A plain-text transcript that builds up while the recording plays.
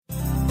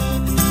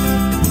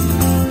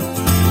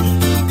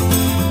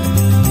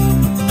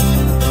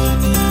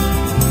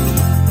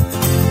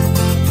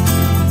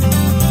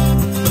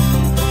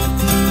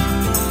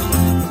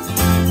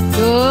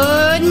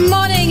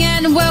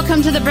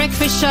welcome to The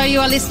Breakfast Show. You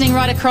are listening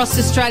right across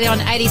Australia on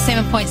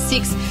 87.6,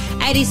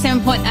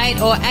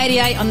 87.8 or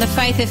 88 on the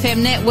Faith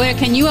FM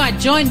network. And you are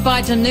joined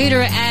by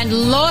Danuta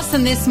and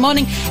Lawson this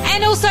morning.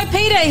 And also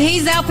Peter,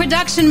 he's our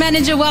production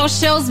manager while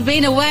Shell's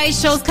been away.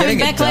 Shell's coming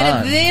back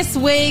later this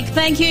week.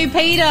 Thank you,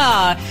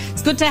 Peter.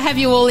 It's good to have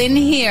you all in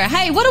here.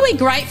 Hey, what are we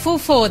grateful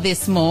for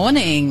this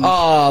morning?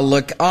 Oh,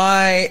 look,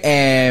 I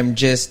am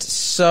just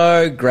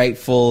so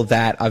grateful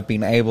that I've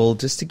been able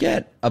just to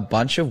get a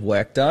bunch of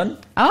work done.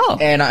 Oh.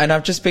 And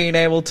I've just been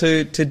able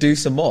to do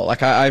some more.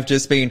 Like I've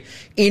just been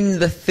in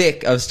the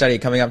thick of study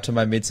coming up to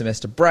my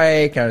mid-semester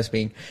break, and I've just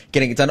been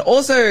getting it done.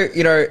 Also,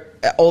 you know,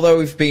 although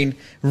we've been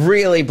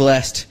really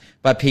blessed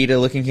by Peter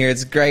looking here,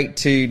 it's great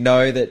to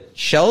know that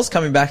Shell's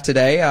coming back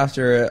today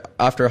after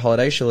a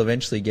holiday. She'll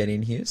eventually get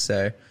in here,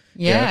 so...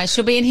 Yeah,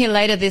 she'll be in here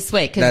later this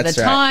week because of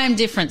the time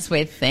difference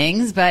with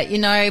things. But, you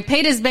know,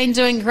 Peter's been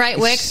doing great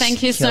work.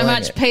 Thank you so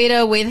much,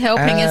 Peter, with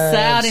helping us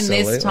out in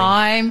this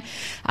time.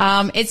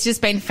 It's just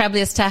been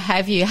fabulous to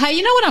have you. Hey,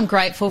 you know what I'm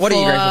grateful for? What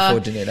are you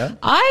grateful for, Danuta?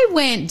 I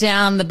went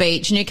down the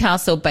beach,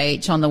 Newcastle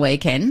Beach, on the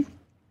weekend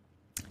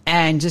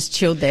and just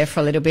chilled there for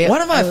a little bit.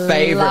 One of my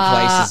favourite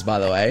places, by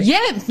the way. Yeah,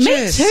 me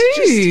too.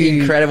 Just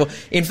incredible.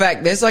 In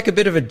fact, there's like a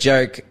bit of a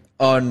joke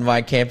on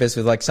my campus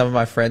with like some of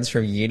my friends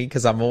from uni,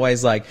 because I'm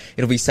always like,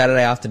 it'll be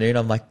Saturday afternoon,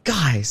 I'm like,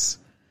 guys,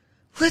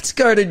 let's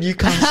go to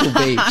Newcastle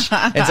Beach.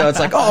 And so it's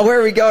like, oh, where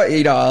are we going?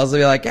 You know, I'll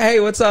be like, hey,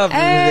 what's up?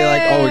 And they'll be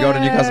like, oh, we're going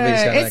to Newcastle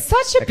Beach. It's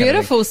like, such a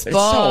beautiful spot,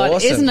 so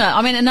awesome, isn't it?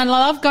 I mean, and I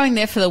love going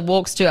there for the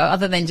walks too,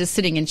 other than just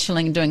sitting and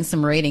chilling and doing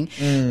some reading.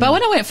 But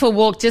when I went for a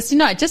walk, just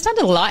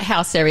under the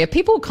lighthouse area,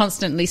 people were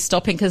constantly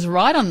stopping because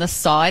right on the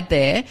side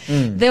there,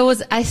 there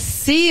was a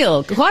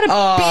seal, quite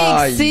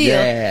a big seal.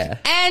 Yeah.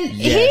 And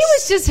he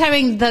was just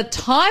having the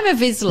time of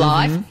his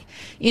life.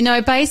 You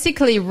know,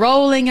 basically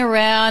rolling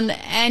around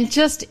and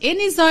just in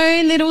his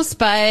own little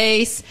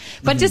space,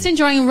 but just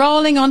enjoying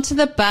rolling onto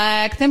the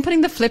back, then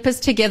putting the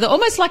flippers together,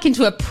 almost like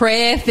into a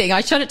prayer thing.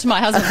 I showed it to my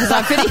husband because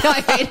I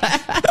videoed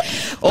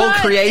it. All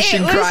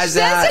creation cries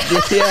out.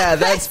 Yeah,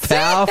 that's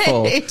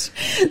powerful.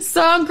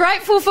 So I'm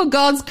grateful for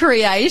God's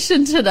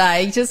creation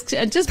today. Just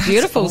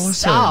beautiful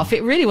stuff.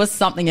 It really was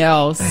something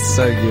else. That's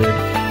so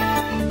good.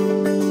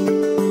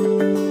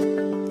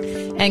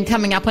 And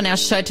coming up on our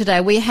show today,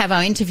 we have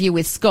our interview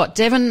with Scott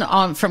Devon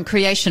from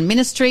Creation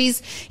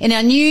Ministries. In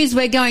our news,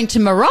 we're going to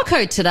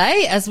Morocco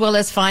today, as well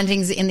as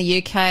findings in the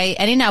UK.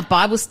 And in our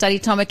Bible study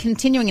time, we're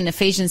continuing in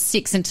Ephesians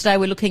 6. And today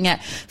we're looking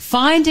at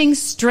finding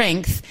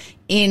strength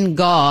in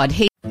God.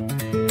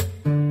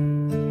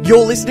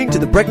 You're listening to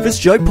the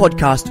Breakfast Show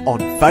podcast on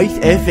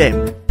Faith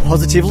FM.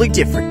 Positively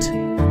different.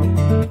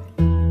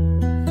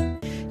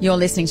 You're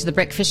listening to The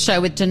Breakfast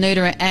Show with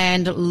Danuta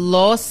and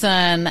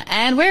Lawson.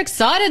 And we're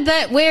excited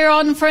that we're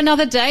on for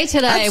another day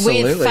today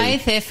with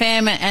Faith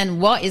FM and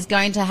what is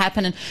going to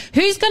happen and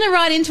who's going to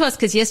write into us,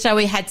 because yesterday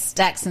we had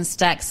stacks and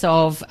stacks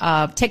of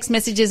text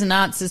messages and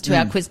answers to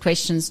our quiz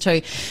questions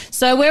too.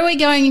 So where are we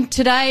going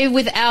today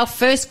with our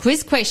first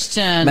quiz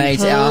question? Mate,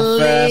 our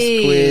first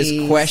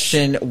quiz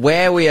question,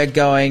 where we are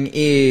going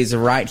is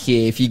right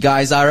here. If you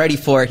guys are ready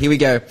for it, here we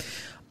go.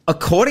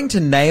 According to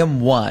Nahum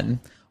 1,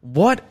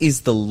 what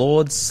is the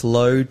Lord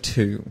slow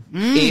to?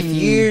 If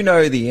you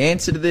know the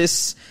answer to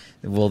this,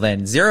 well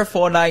then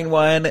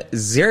 0491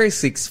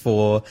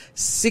 064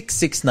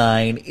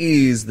 669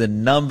 is the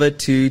number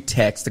to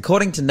text.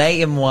 According to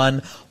Nahum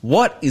 1,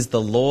 what is the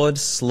Lord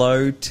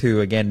slow to?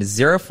 Again,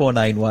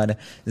 0491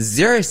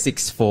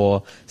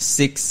 064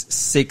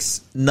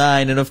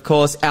 669. And of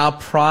course, our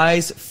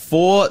prize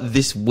for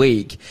this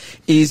week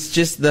is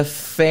just the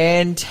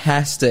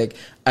fantastic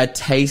A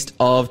Taste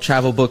of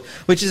Travel book,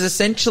 which is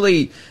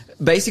essentially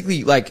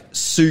basically like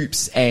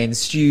soups and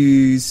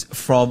stews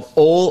from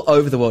all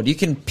over the world. You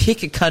can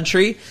pick a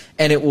country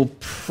and it will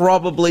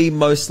probably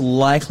most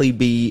likely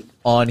be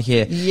on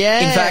here. Yeah.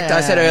 In fact, I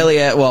said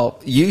earlier,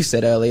 well, you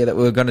said earlier that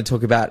we were going to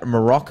talk about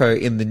Morocco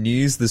in the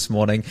news this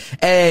morning,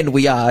 and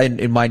we are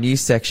in my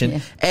news section.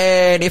 Yeah.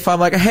 And if I'm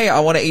like, hey,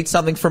 I want to eat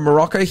something from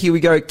Morocco, here we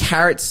go,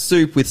 carrot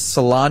soup with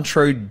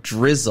cilantro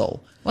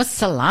drizzle.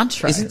 What's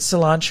cilantro? Isn't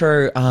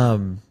cilantro,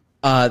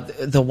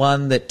 the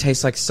one that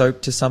tastes like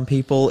soap to some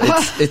people?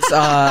 It's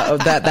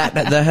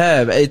the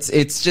herb.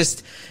 It's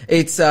just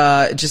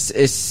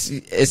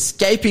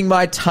escaping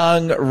my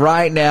tongue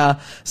right now.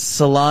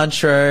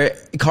 Cilantro,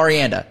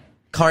 coriander.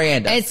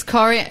 It's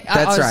coriander.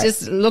 That's I was right.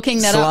 just looking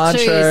that cilantro up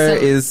too. Cilantro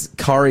is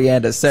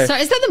coriander. So is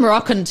that the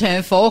Moroccan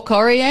term for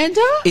coriander?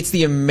 It's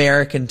the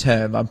American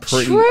term. I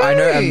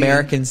know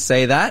Americans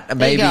say that.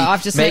 Maybe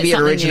it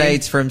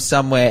originates from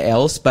somewhere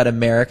else, but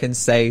Americans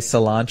say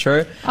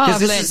cilantro. Oh,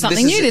 I've learned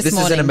something new this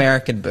morning. This is an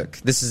American book.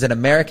 This is an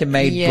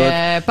American-made book.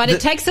 Yeah, but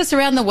it takes us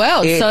around the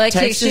world. So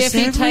actually, if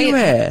you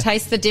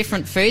taste the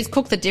different foods,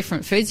 cook the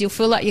different foods, you'll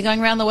feel like you're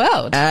going around the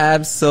world.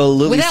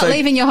 Absolutely. Without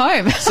leaving your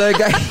home. So,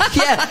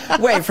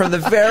 wait, from the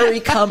very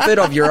comfort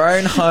of your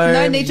own home.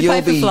 No need to You'll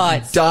pay for be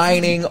flights.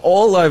 dining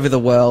all over the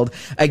world.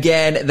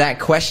 Again, that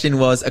question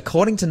was,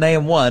 according to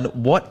Nahum 1,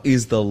 what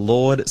is the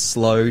Lord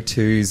slow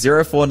to?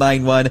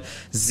 0491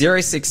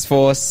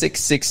 064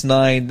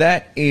 669.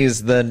 That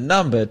is the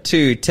number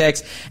to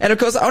text. And of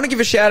course, I want to give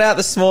a shout out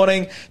this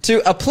morning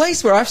to a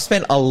place where I've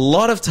spent a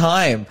lot of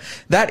time.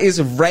 That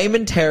is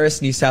Raymond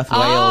Terrace, New South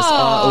Wales,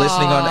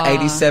 listening on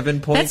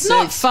 87.6. That's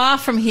not far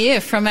from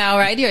here, from our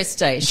radio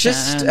station.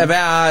 Just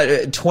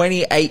about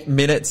 28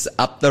 minutes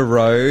up the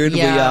road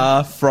we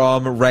are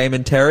from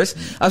Raymond Terrace.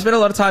 I've spent a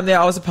lot of time there.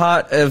 I was a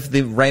part of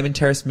the Raymond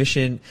Terrace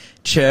Mission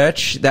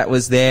Church that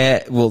was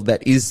there. Well,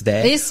 that is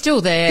there. They're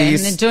still there, and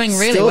they're doing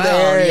really still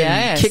well. There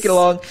Yes. Kick it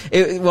along.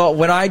 Well,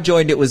 when I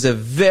joined, it was a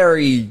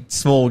very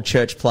small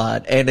church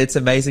plant, and it's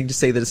amazing to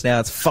see that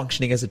it's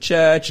functioning as a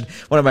church. And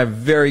one of my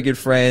very good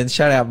friends,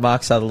 shout out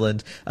Mark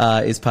Sutherland,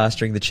 is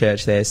pastoring the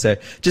church there. So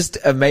just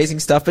amazing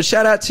stuff. But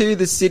shout out to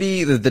the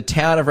city, the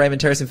town of Raymond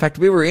Terrace. In fact,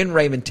 we were in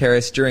Raymond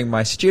Terrace during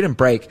my student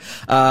break.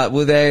 We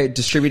were there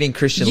distributing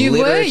Christian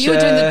literature. You were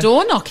doing the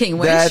door knocking,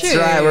 weren't That's you?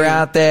 right. We're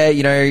out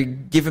there,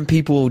 giving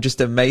people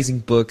just amazing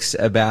books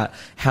about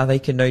how they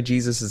can know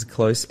Jesus as a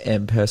close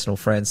and personal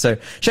friend. So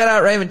shout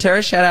out Raymond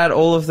Terrace. Shout out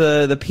all of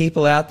the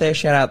people out there.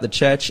 Shout out the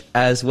church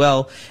as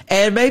well.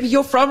 And maybe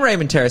you're from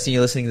Raymond Terrace and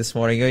you're listening this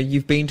morning, or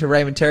you've been to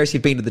Raymond Terrace,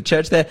 you've been to the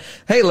church there.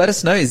 Hey, let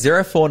us know.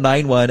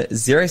 0491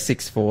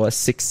 064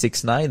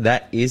 669.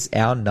 That is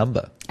our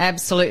number.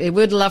 Absolutely.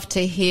 We'd love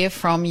to hear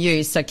from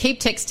you. So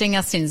keep texting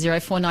us in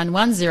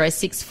 0491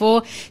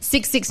 064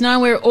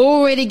 669. We're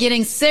already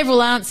getting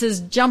several answers,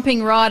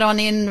 jumping right on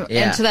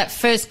into that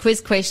first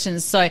quiz question.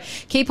 So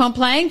keep on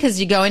playing, because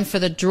you go in for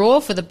the draw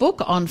for the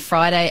book on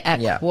Friday at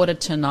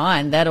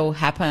 8:45. That all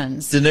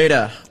happens.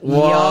 Danuta,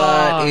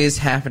 what is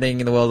happening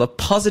in the world of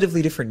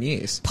positively different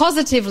news?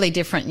 Positively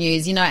different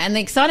news, and the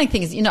exciting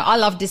thing is, I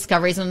love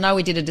discoveries, and I know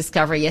we did a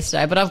discovery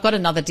yesterday, but I've got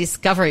another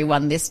discovery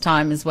one this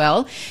time as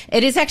well.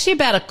 It is actually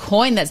about a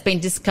coin that's been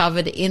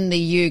discovered in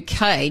the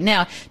UK.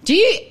 Now,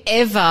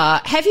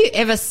 have you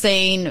ever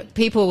seen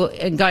people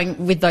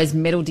going with those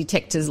metal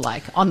detectors,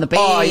 like on the beach?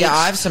 Oh yeah,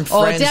 I have some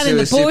friends or down in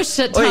the bush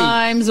at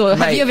times. Or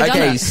have you ever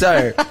done it?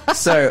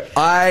 so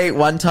I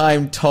one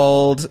time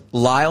told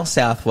Lyle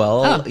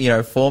Southwell,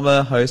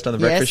 former host on the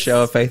Breakfast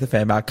Show of Faith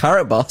FM, our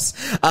current boss.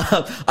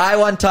 I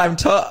one time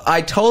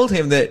I told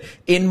him that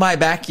in my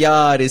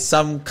backyard is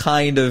some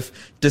kind of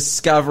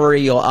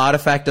discovery or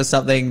artifact or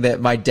something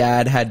that my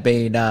dad had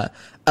been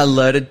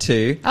alerted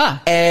to.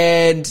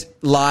 And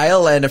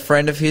Lyle and a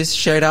friend of his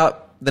showed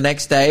up the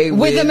next day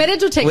with a metal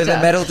detector. With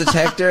a metal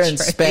detector and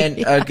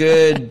spent a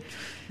good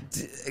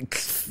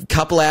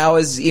couple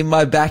hours in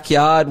my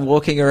backyard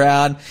walking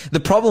around. The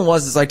problem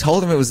was I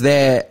told him it was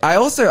there. I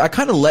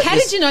kind of let How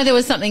did you know there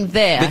was something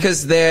there?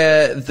 Because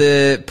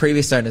the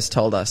previous owners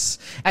told us.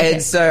 Okay.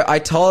 And so I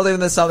told him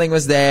that something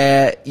was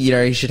there,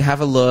 he should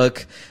have a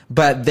look.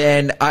 But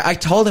then I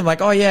told him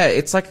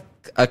it's like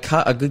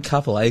a good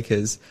couple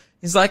acres.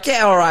 He's like,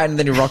 yeah, all right. And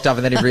then he rocked up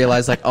and then he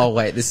realized oh,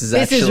 wait, this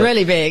is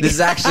really big. This is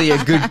actually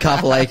a good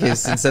couple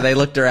acres. And so they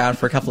looked around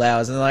for a couple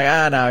hours and they're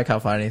like, no, I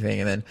can't find anything.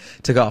 And then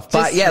took off.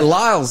 But yeah,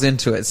 Lyle's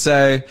into it.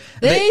 So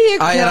there you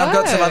go. And I've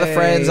got some other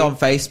friends on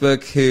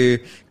Facebook who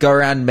go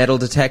around metal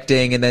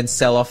detecting and then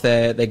sell off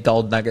their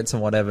gold nuggets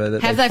and whatever.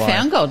 Have they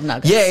found gold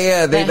nuggets?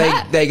 Yeah.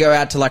 They go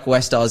out to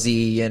West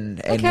Aussie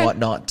and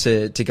whatnot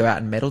to go out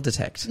and metal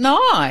detect.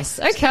 Nice.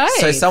 Okay.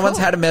 So someone's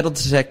had a metal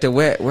detector.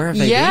 Where have they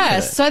been? Yeah.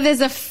 So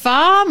there's a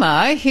farmer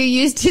who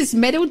used his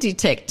metal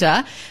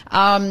detector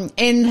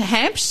in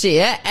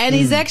Hampshire, and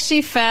he's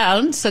actually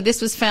found, so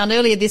this was found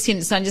earlier this year,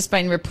 it's only just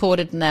been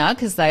reported now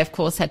because they of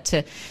course had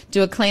to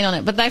do a clean on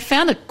it, but they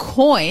found a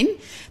coin.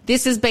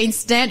 This has been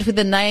stamped with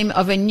the name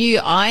of a new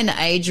Iron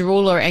Age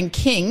ruler and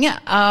king,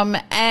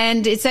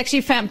 and it's actually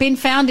been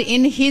found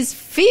in his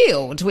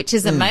field, which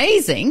is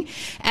amazing.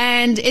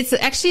 And it's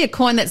actually a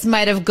coin that's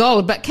made of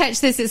gold. But catch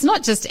this, it's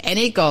not just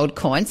any gold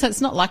coin, so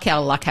it's not like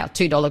our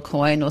 $2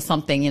 coin or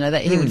something,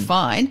 that he would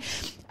find.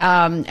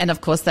 And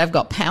of course they've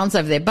got pounds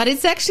over there, but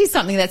it's actually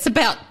something that's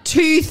about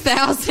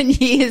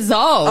 2,000 years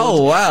old.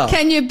 Oh, wow.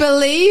 Can you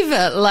believe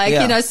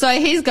it? So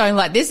he's going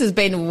this has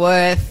been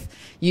worth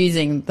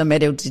using the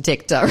metal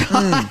detector,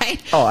 right?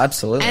 Oh,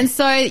 absolutely. And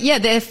so,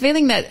 they're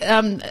feeling that,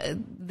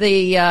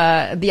 the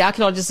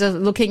archaeologists are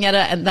looking at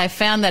it and they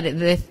found that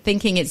they're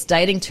thinking it's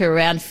dating to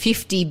around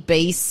 50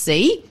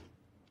 BC.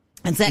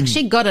 It's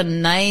actually got a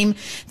name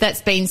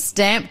that's been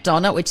stamped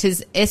on it, which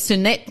is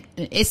Esunertos,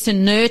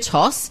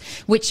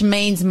 which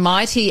means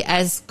mighty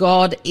as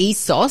God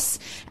Esos.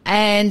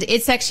 And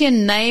it's actually a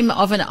name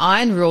of an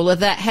iron ruler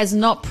that has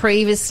not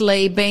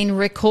previously been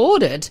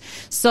recorded.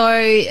 So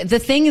the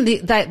thing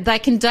that they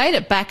can date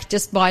it back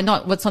just by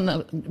what's on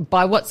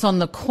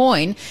the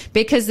coin,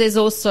 because there's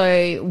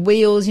also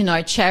wheels,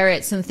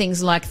 chariots and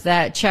things like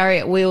that,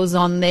 chariot wheels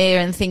on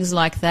there and things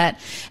like that,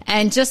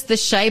 and just the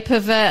shape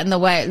of it and the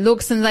way it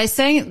looks. And they're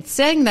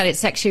saying that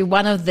it's actually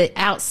one of the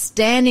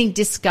outstanding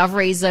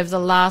discoveries over the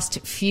last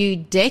few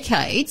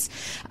decades.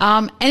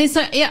 And it's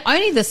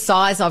only the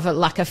size of it,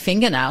 like a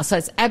fingernail. now, so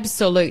it's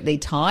absolutely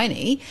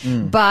tiny.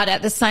 But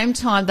at the same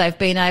time, they've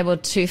been able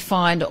to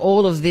find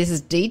all of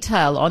this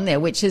detail on there,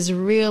 which is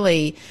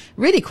really,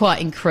 really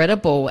quite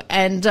incredible.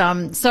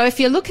 And so if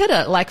you look at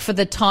it, like for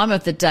the time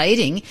of the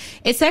dating,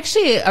 it's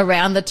actually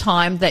around the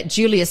time that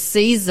Julius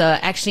Caesar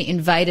actually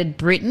invaded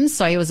Britain.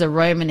 So he was a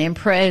Roman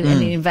emperor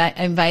and he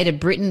invaded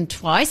Britain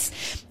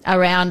twice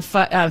around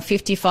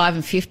 55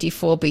 and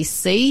 54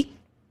 BC.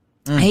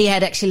 He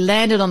had actually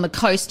landed on the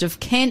coast of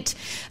Kent.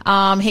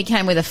 He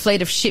came with a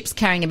fleet of ships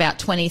carrying about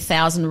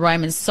 20,000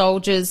 Roman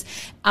soldiers.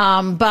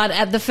 But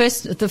at the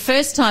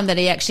first time that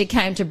he actually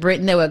came to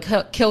Britain, there were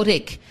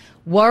Celtic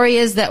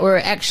warriors that were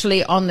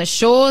actually on the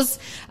shores.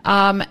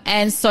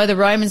 And so the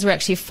Romans were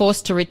actually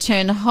forced to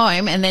return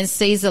home, and then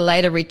Caesar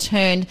later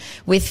returned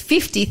with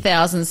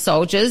 50,000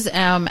 soldiers,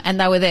 and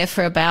they were there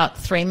for about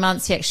 3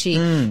 months. He actually,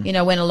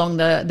 went along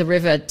the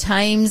River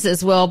Thames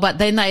as well. But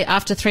then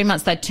after 3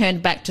 months, they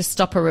turned back to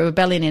stop a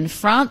rebellion in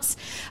France.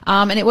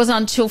 And it was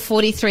until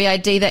 43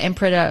 AD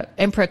that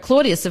Emperor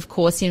Claudius, of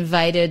course,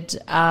 invaded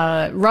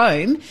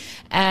Rome.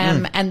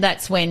 And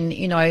that's when,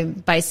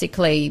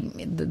 basically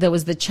there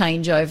was the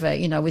changeover,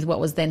 with what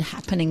was then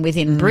happening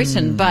within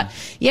Britain. But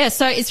yeah,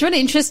 so it's really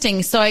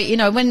interesting. So,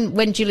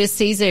 when Julius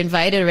Caesar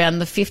invaded around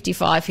the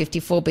 55,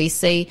 54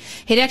 BC,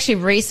 he'd actually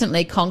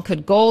recently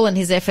conquered Gaul, and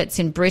his efforts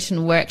in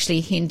Britain were actually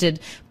hindered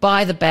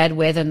by the bad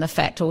weather and the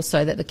fact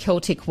also that the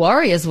Celtic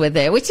warriors were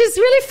there, which is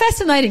really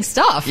fascinating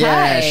stuff.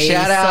 Yeah, hey?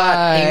 shout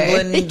out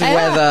England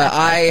weather.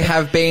 I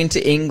have been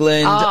to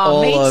England.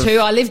 Me too.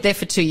 I lived there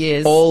for 2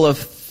 years. All of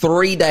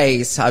 3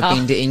 days I've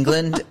been to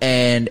England,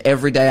 and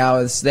every day I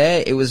was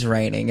there, it was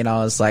raining, and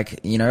I was like,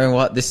 you know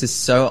what? This is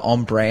so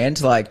on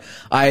brand. Like,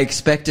 I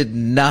expected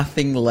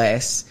nothing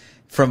less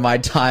from my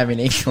time in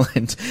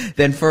England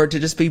than for it to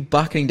just be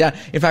bucketing down.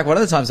 In fact, one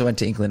of the times I went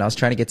to England, I was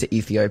trying to get to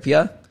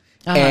Ethiopia.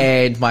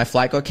 And my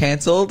flight got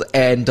cancelled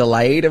and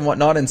delayed and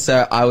whatnot. And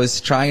so I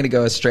was trying to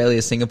go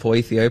Australia, Singapore,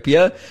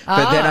 Ethiopia.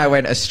 But then I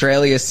went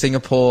Australia,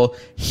 Singapore,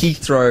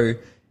 Heathrow,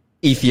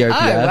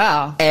 Ethiopia. Oh,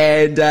 wow.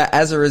 And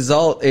as a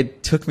result,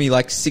 it took me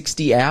like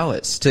 60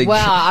 hours to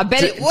I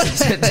bet it would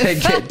to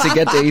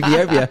get to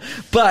Ethiopia.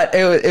 But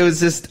it was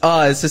just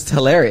it's just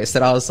hilarious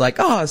that I was like,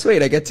 oh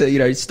sweet, I get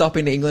to stop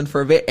into England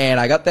for a bit. And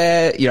I got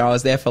there, I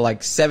was there for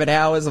like 7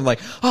 hours. I'm like,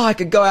 I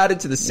could go out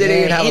into the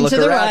city and have a look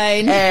around.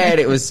 Rain. And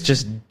it was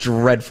just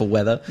dreadful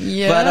weather.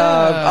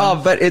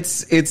 Yeah. But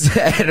it's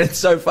and it's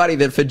so funny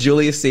that for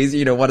Julius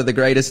Caesar, one of the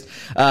greatest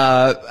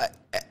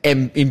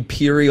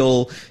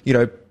imperial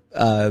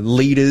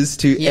leaders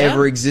to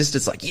ever exist.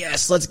 It's like,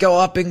 yes, let's go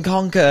up and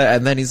conquer.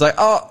 And then he's like,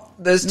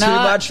 there's too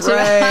much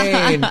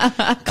rain.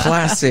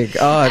 Classic. Just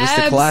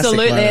a classic.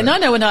 Absolutely. And I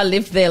know when I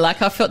lived there, I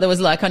felt there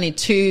was only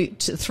 2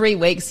 to 3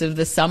 weeks of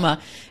the summer,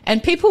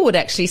 and people would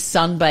actually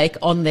sunbake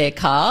on their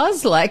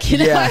cars. I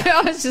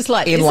was just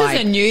like, this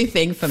is a new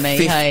thing for me.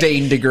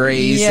 15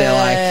 degrees. Yeah. They're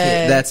like,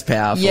 that's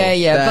powerful.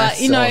 Yeah.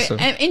 That's but, awesome.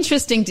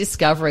 interesting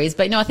discoveries.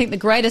 But, I think the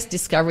greatest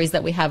discoveries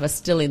that we have are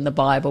still in the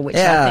Bible, which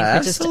I think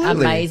are just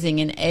amazing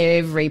in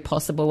every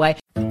possible way.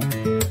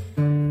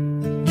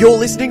 You're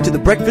listening to the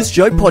Breakfast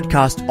Show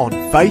podcast on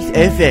Faith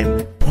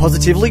FM.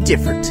 Positively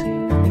different.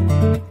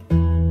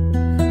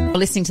 We're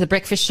listening to the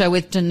Breakfast Show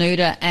with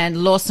Danuta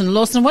and Lawson.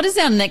 Lawson, what is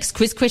our next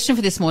quiz question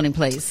for this morning,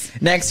 please?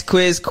 Next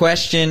quiz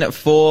question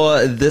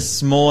for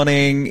this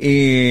morning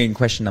in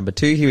question number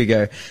 2. Here we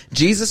go.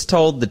 Jesus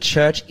told the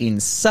church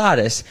in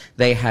Sardis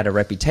they had a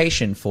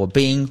reputation for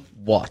being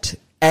what?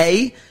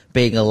 A,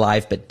 being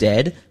alive but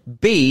dead.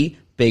 B,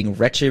 being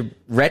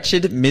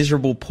wretched,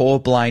 miserable, poor,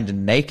 blind,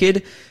 and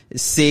naked.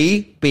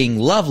 C, being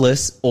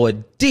loveless. Or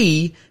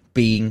D,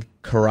 being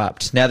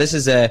corrupt. Now, this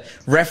is a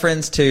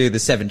reference to the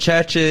 7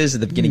 churches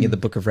at the beginning of the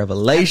book of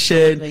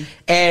Revelation. Absolutely.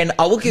 And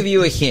I will give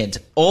you a hint.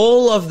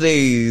 All of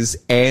these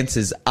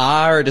answers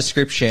are a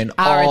description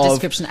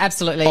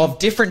absolutely. of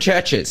different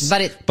churches.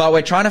 But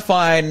we're trying to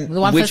find the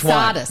one which for one.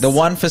 Sardis. The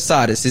one for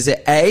Sardis. Is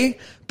it A,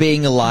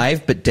 being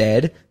alive but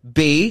dead?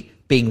 B,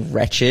 being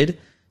wretched?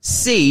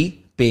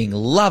 C, being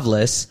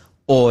loveless?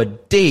 Or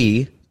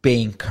D,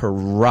 being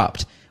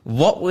corrupt?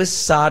 What was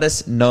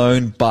Sardis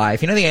known by?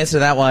 If you know the answer to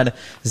that one,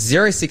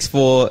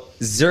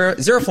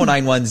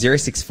 0491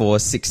 064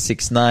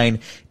 669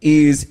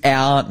 is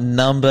our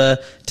number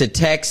to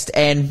text.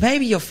 And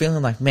maybe you're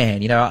feeling like,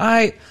 man,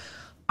 I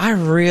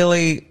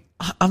really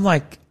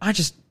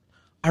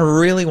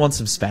want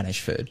some Spanish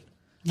food.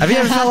 Have you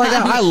ever felt like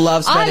that? I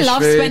love Spanish food. I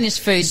love Spanish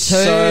food too.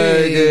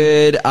 So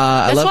good.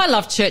 That's why I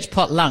love church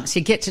potlucks.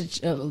 You get to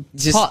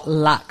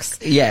potlucks.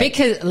 Yeah.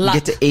 Because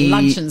get to eat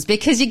luncheons.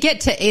 Because you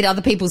get to eat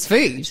other people's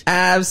food.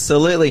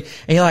 Absolutely.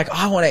 And you're like,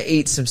 I want to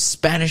eat some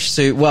Spanish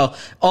soup. Well,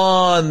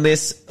 on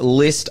this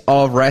list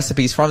of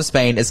recipes from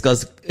Spain, it's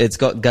got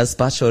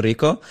gazpacho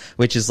rico,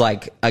 which is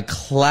like a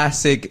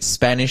classic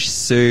Spanish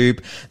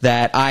soup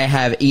that I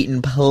have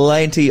eaten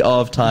plenty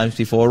of times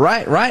before.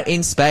 Right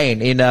in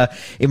Spain, in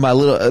my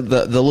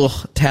little the little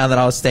town that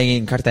I was staying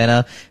in,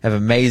 Cartagena, have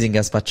amazing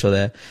gazpacho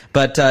there.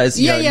 But it's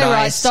nice,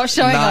 right. Stop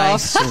showing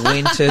nice off.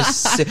 winter.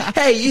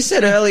 Hey, you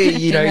said earlier,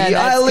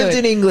 I lived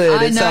in England.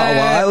 I It's know. not,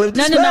 well, I lived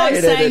in Spain. No, I'm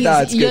saying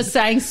you're good.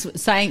 saying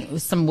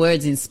some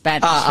words in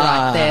Spanish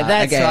right there.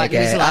 That's okay, right.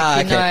 Okay. It's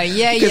like,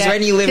 Because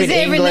when you live in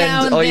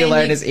England, all you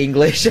learn is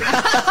English.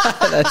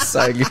 That's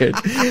so good.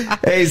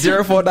 Hey,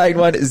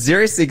 0491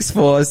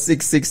 064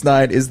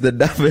 669 is the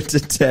number to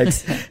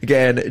text.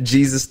 Again,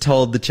 Jesus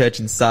told the church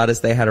in Sardis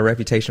they had a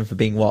reputation for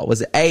being what?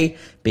 Was it A,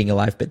 being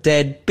alive but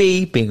dead,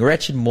 B, being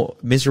wretched,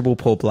 miserable,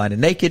 poor, blind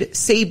and naked,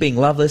 C, being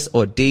loveless,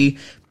 or D,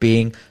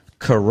 being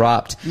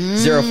corrupt?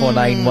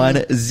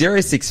 0491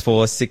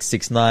 064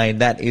 669.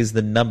 That is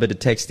the number to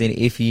text in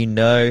if you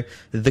know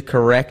the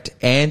correct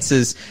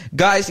answers.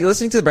 Guys, you're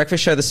listening to The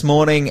Breakfast Show this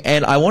morning,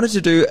 and I wanted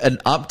to do an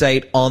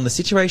update on the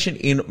situation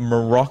in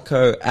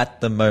Morocco at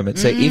the moment.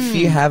 So if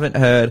you haven't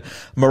heard,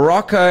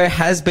 Morocco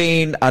has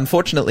been,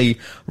 unfortunately,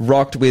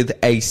 rocked with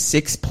a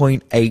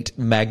 6.8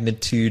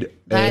 magnitude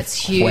That's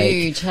earthquake,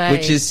 huge, hey?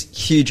 which is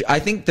huge. I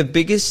think the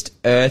biggest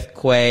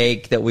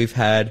earthquake that we've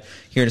had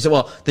here in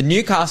Australia, well, the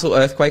Newcastle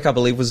earthquake, I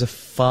believe, was a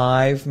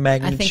 5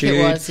 magnitude. I think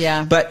it was,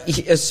 yeah. But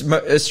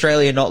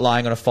Australia not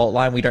lying on a fault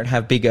line, we don't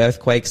have big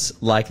earthquakes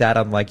like that,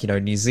 unlike,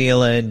 New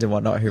Zealand and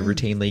whatnot, who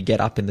routinely get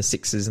up in the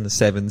 6s and the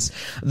 7s.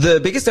 The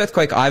biggest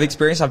earthquake I've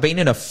experienced, I've been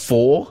in a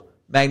 4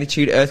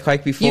 magnitude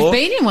earthquake before. You've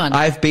been in one?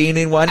 I've been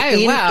in one.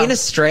 Oh, wow. In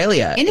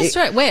Australia. In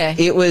Australia, where?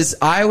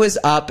 I was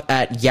up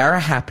at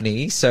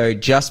Yarrahapney, so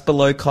just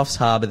below Coffs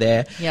Harbour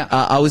there. Yeah.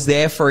 I was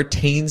there for a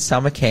teen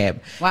summer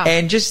camp. Wow.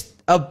 And just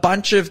a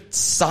bunch of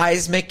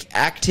seismic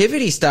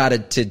activity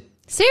started to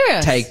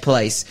take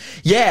place.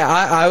 Yeah,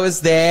 I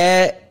was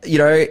there,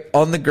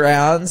 on the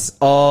grounds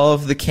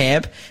of the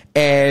camp,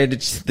 and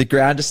the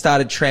ground just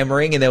started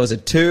tremoring, and there was a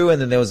 2,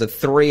 and then there was a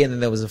 3, and then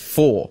there was a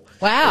 4.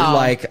 Wow.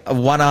 Like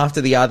one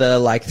after the other,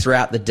 like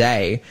throughout the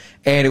day.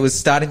 And it was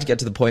starting to get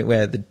to the point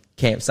where the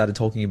camp started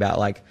talking about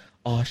like,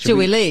 should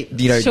we leave?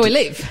 Should we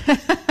leave?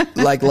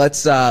 Like, let's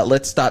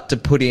start to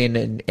put in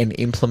and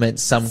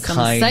implement some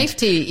kind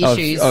safety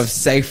issues of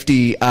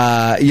safety,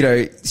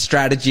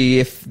 strategy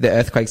if the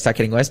earthquakes start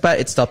getting worse.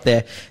 But it stopped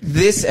there.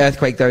 This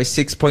earthquake, though, is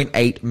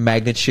 6.8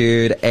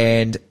 magnitude,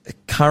 and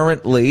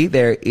currently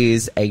there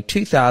is a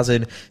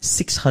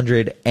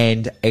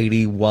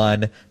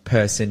 2,681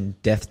 person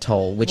death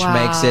toll, which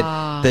makes it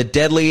the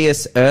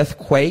deadliest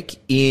earthquake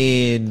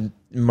in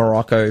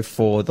Morocco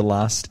for the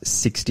last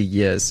 60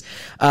 years.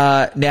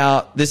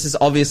 Now, this is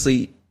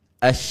obviously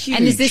a huge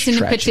And is this in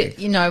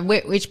tragedy.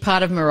 which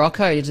part of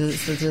Morocco does it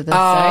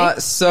say?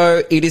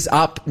 So it is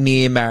up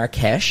near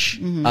Marrakesh,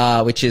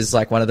 which is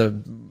like one of the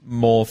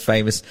more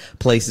famous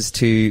places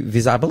to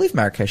visit. I believe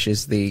Marrakesh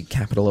is the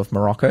capital of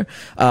Morocco.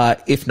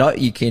 If not,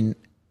 you can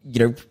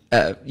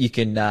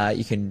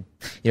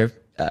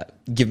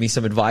give me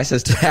some advice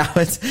as to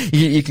how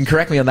you can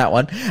correct me on that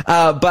one.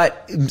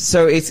 But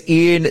so it's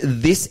in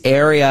this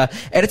area,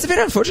 and it's a bit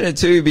unfortunate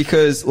too,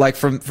 because like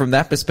from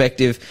that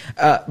perspective,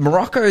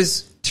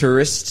 Morocco's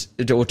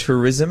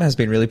tourism has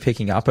been really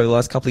picking up over the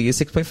last couple of years.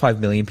 6.5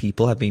 million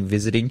people have been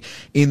visiting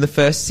in the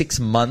first 6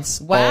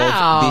 months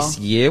of this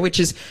year, which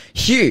is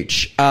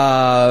huge.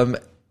 The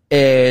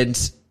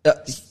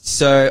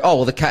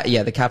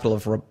capital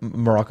of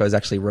Morocco is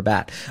actually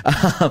Rabat.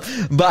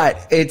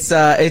 But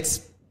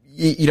it's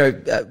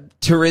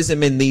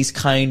tourism in these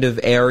kind of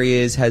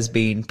areas has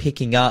been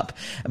picking up,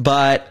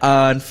 but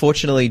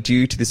unfortunately,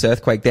 due to this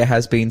earthquake, there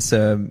has been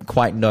some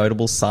quite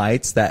notable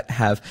sites that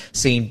have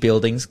seen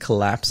buildings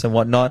collapse and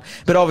whatnot.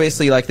 But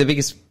obviously, like the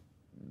biggest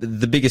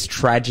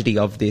tragedy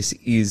of this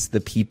is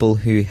the people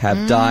who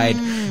have died.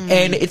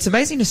 And it's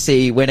amazing to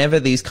see whenever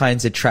these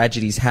kinds of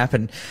tragedies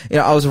happen.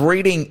 I was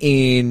reading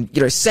in,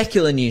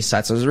 secular news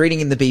sites. I was reading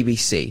in the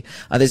BBC.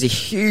 There's a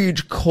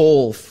huge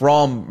call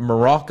from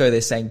Morocco.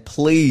 They're saying,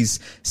 please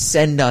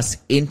send us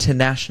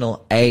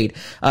international aid.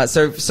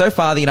 So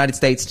far, the United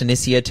States,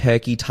 Tunisia,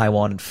 Turkey,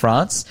 Taiwan, and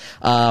France,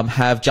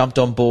 have jumped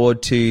on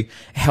board to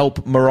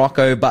help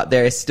Morocco, but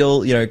they're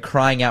still,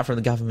 crying out from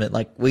the government,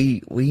 like,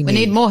 we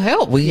need more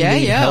help. We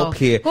need help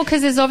here. Well,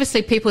 because there's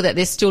obviously people that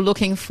they're still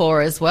looking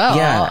for as well.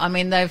 Yeah. I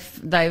mean, they've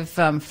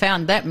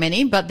found that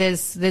many, but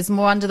there's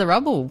more under the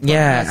rubble.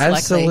 Yeah,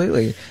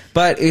 absolutely.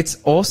 But it's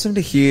awesome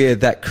to hear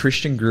that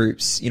Christian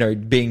groups,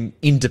 being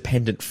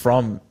independent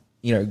from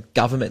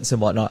governments and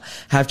whatnot,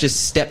 have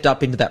just stepped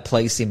up into that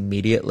place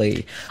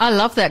immediately. I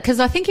love that, because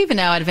I think even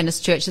our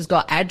Adventist Church has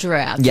got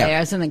ADRA out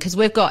there, isn't it? Because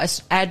we've got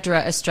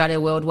ADRA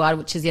Australia Worldwide,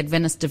 which is the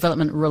Adventist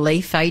Development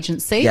Relief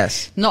Agency.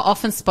 Yes. Not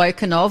often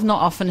spoken of,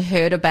 not often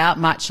heard about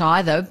much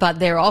either, but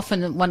they're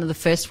often one of the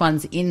first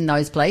ones in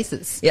those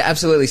places. Yeah,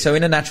 absolutely. So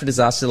in a natural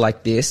disaster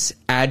like this,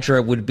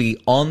 ADRA would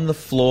be on the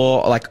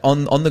floor, like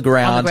on the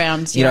ground. On the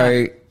ground,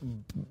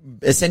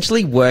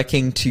 essentially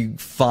working to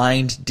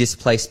find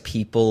displaced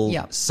people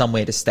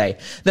somewhere to stay.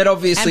 That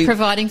obviously, and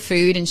providing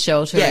food and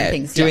shelter and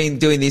things.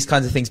 Doing these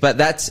kinds of things. But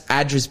that's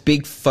ADRA's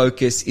big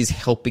focus, is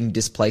helping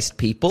displaced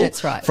people.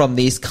 That's right. From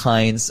these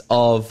kinds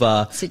of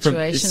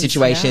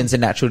situations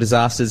and natural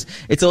disasters.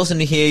 It's awesome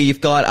to hear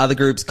you've got other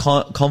groups.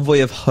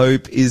 Convoy of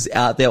Hope is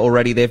out there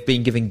already. They've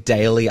been giving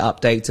daily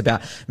updates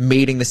about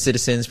meeting the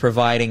citizens,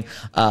 providing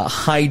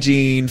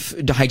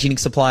hygienic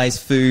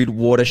supplies, food,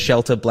 water,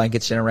 shelter,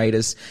 blankets,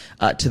 generators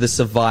to the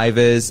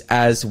survivors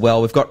as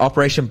well. We've got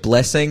Operation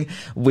Blessing,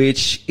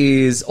 which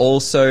is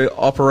also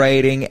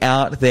operating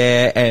out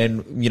there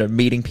and,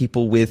 meeting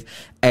people with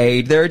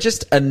aid. There are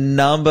just a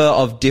number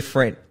of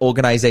different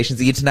organizations.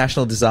 The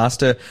International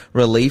Disaster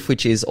Relief,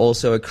 which is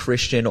also a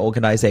Christian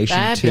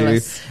organization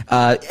too.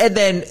 And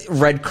then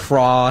Red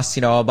Cross,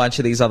 a bunch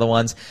of these other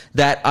ones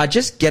that are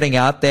just getting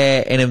out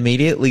there and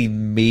immediately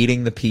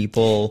meeting the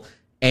people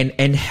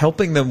and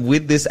helping them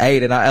with this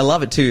aid. And I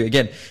love it too.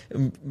 Again,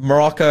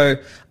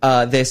 Morocco,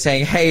 they're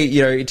saying,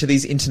 hey, to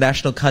these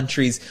international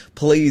countries,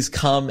 please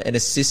come and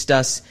assist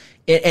us.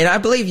 And I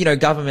believe,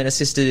 government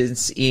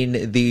assistance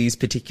in these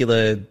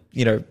particular,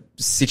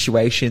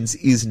 situations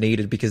is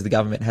needed because the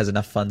government has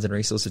enough funds and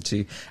resources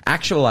to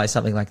actualize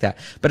something like that.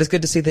 But it's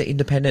good to see that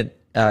independent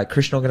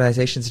Christian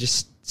organizations are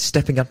just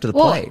stepping up to the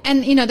plate.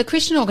 And, the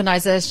Christian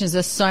organizations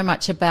are so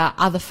much about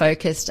other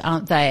focused,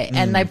 aren't they?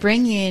 And they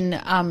bring in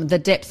the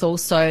depth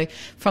also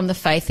from the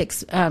faith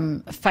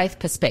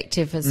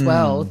perspective as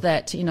well,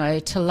 that,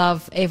 to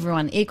love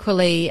everyone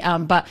equally.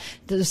 But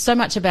there's so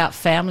much about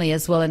family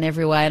as well in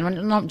every way. And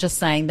I'm not just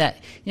saying that,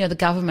 the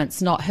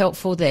government's not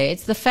helpful there.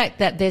 It's the fact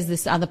that there's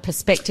this other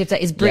perspective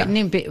that is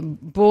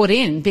brought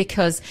in,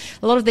 because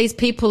a lot of these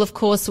people, of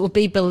course, will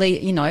be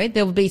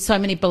there will be so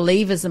many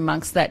believers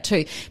amongst that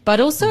too. But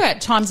also at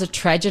times of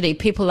tragedy,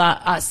 people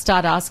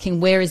start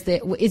asking, is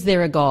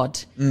there a God?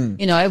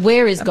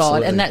 Where is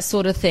God? And that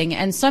sort of thing.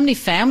 And so many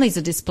families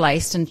are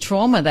displaced, and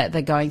trauma that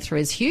they're going through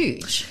is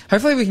huge.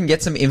 Hopefully we can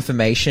get some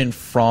information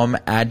from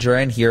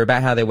ADRA and hear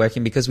about how they're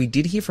working, because we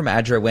did hear from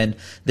ADRA when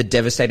the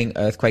devastating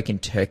earthquake in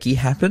Turkey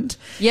happened.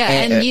 Yeah,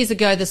 and years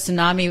ago, the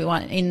tsunami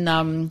one in,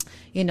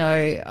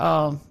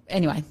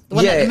 anyway, the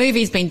one that the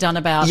movie's been done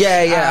about.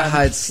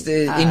 It's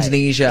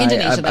Indonesia,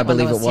 I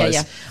believe it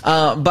was.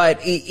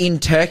 But in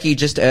Turkey,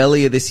 just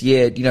earlier this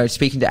year,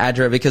 speaking to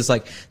ADRA, because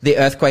the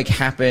earthquake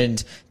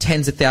happened,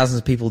 tens of thousands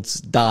of people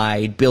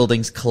died,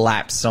 buildings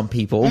collapsed on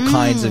people, all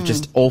kinds of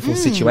just awful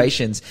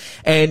situations.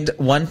 And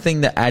one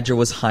thing that ADRA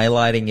was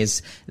highlighting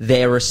is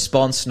their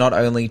response not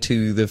only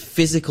to the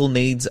physical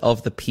needs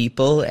of the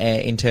people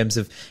in terms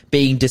of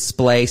being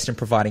displaced and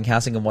providing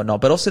housing and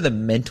whatnot, but also the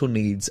mental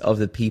needs of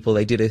the people.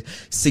 They did a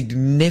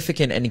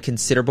significant and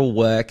considerable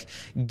work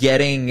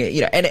getting,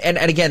 and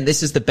again,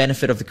 this is the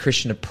benefit of the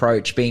Christian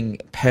approach, being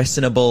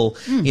personable,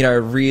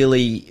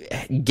 really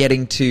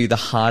getting to the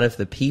heart of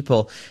the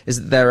people,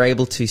 is that they're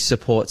able to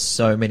support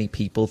so many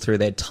people through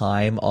their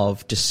time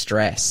of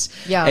distress.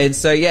 Yeah. And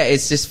so,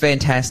 it's just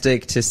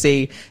fantastic to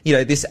see,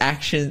 these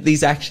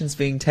actions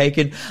being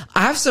taken.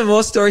 I have some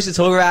more stories to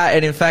talk about.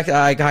 And in fact,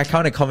 I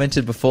kind of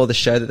commented before the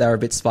show that they were a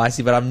bit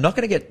spicy, but I'm not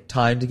going to get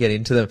time to get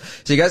into them.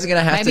 So you guys are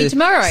going to have to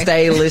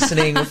stay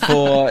listening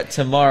for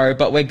tomorrow,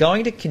 but we're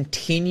going to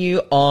continue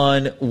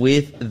on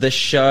with the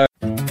show.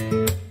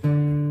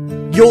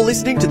 You're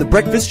listening to the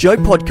Breakfast Show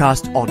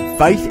podcast on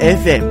Faith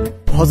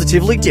FM.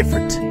 Positively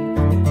different.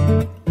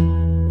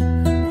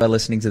 We're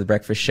listening to the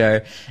Breakfast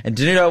Show, and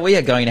Danuta, we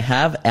are going to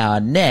have our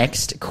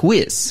next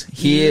quiz.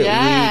 Here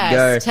we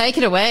go. Take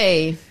it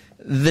away.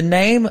 The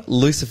name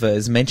Lucifer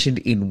is mentioned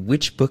in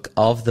which book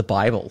of the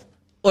Bible?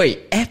 Oi,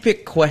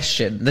 epic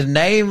question. The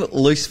name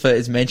Lucifer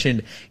is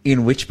mentioned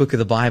in which book of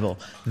the Bible?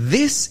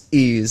 This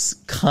is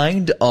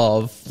kind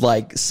of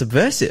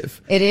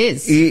subversive. It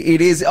is. It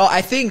is. Oh,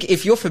 I think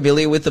if you're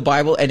familiar with the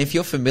Bible and if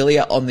you're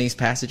familiar on these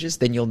passages,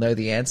 then you'll know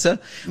the answer.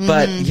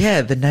 But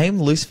the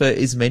name Lucifer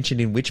is mentioned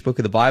in which book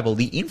of the Bible?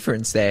 The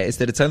inference there is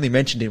that it's only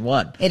mentioned in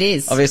one. It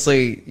is.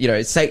 Obviously,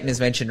 Satan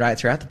is mentioned right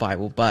throughout the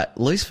Bible, but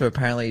Lucifer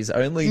apparently is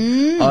only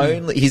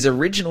his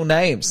original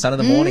name, Son of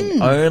the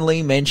Morning,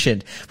 only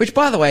mentioned, which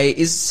by the way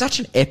is such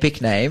an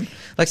epic name,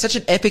 such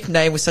an epic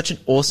name with such an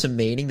awesome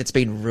meaning that's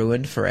been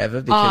ruined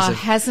forever because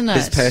of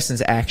this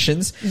person's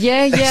actions.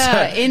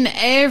 Yeah, in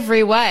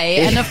every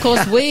way. And of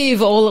course,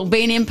 we've all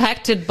been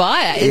impacted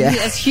by it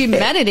as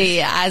humanity,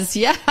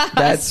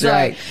 That's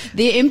right.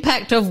 The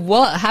impact of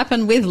what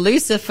happened with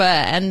Lucifer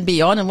and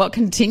beyond, and what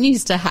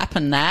continues to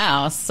happen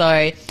now.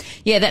 So,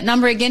 that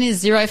number again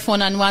is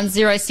 0491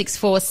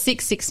 064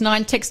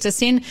 669. Text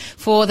us in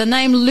for the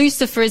name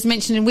Lucifer is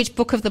mentioned in which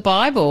book of the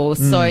Bible.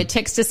 So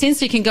text us in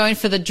so you can go in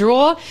for the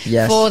draw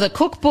for the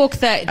cookbook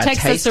that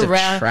takes us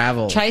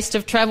around. Taste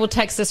of Travel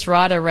takes us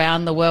right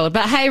around the world.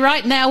 But hey,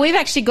 right now we've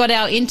actually got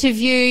our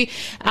interview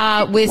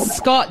with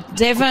Scott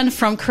Devon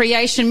from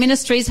Creation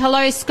Ministries.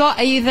 Hello, Scott.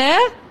 Are you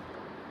there?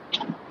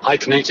 Hi,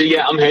 Danuta.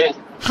 Yeah, I'm here.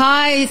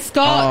 Hi,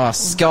 Scott. Oh,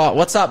 Scott,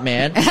 what's up,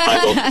 man?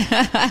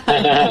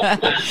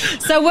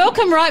 So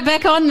welcome right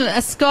back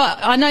on, Scott.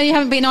 I know you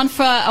haven't been on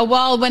for a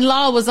while. When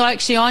Lyle was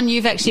actually on,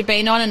 you've actually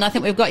been on, and I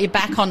think we've got you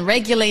back on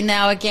regularly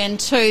now again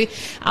too.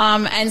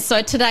 And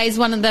so today is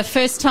one of the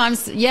first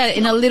times,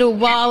 in a little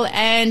while,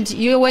 and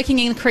you're working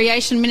in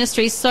creation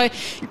ministries. So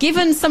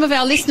given some of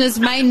our listeners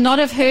may not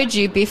have heard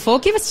you before,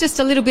 give us just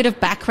a little bit of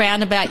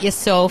background about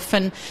yourself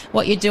and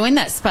what you do in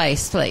that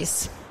space,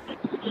 please.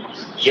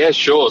 Yeah,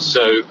 sure.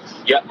 So,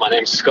 my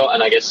name's Scott,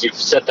 and I guess you've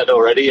said that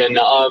already. And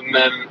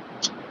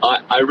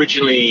I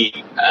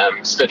originally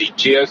studied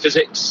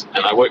geophysics,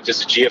 and I worked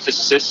as a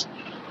geophysicist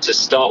to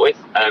start with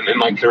in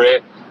my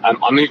career.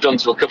 I moved on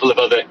to a couple of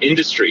other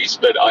industries,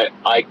 but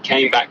I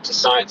came back to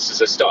science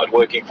as I started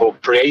working for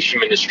creation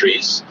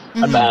ministries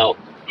about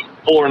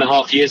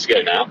 4.5 years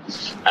ago now.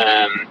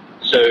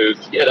 So,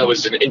 that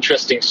was an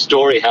interesting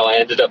story how I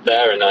ended up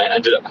there, and I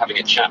ended up having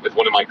a chat with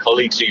one of my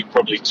colleagues who you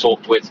probably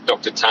talked with,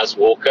 Dr. Taz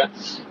Walker,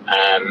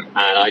 and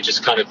I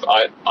just kind of,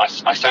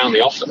 I found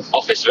the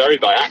office very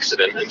by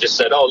accident and just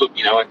said, oh, look,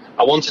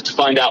 I wanted to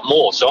find out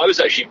more. So I was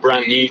actually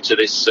brand new to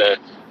this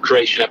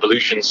creation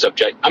evolution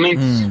subject. I mean,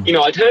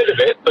 I'd heard of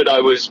it, but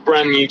I was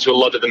brand new to a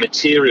lot of the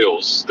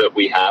materials that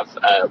we have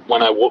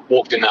when I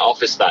walked in that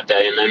office that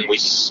day, and then we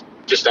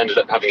just ended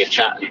up having a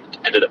chat and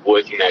ended up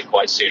working there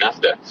quite soon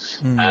after.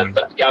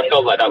 But I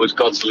felt like that was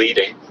God's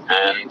leading,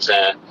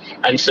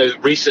 and so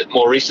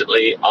more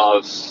recently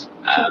I've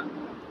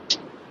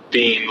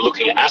been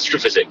looking at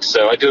astrophysics.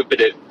 So I do a bit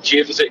of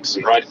geophysics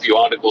and write a few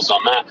articles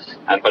on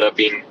that, but I've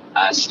been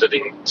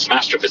studying some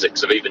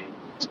astrophysics. I've even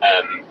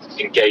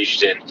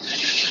engaged in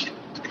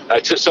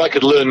so I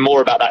could learn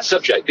more about that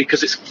subject, because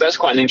that's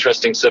quite an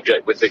interesting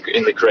subject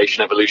in the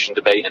creation evolution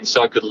debate, and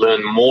so I could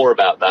learn more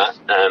about that.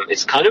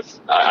 It's kind of,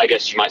 I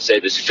guess you might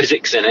say there's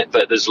physics in it,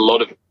 but there's a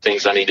lot of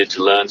things I needed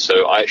to learn.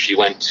 So I actually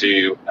went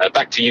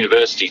back to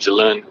university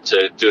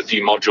to do a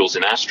few modules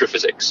in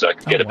astrophysics, so I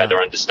could get a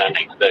better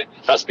understanding.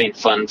 That's been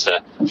fun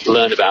to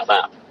learn about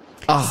that.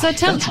 Oh, so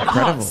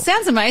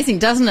sounds amazing,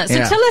 doesn't it?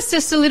 So tell us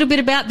just a little bit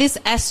about this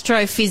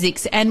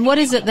astrophysics, and what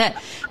is it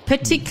that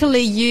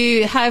particularly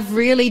you have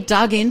really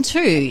dug into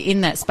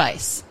in that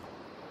space?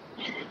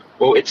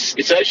 Well,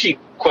 it's actually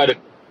quite a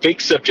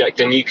big subject,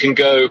 and you can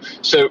go.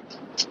 So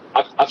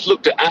I've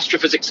looked at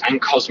astrophysics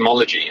and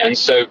cosmology, and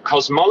so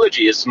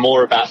cosmology is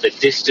more about the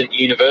distant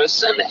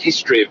universe and the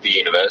history of the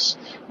universe,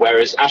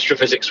 whereas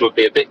astrophysics would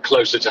be a bit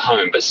closer to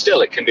home, but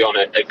still it can be on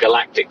a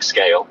galactic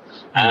scale.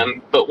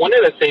 But one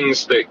of the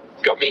things that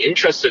got me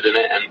interested in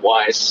it, and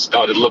why I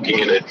started looking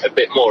at it a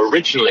bit more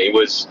originally,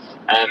 was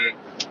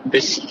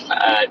this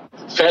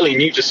fairly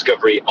new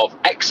discovery of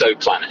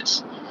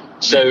exoplanets.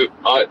 So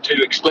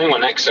to explain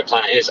what an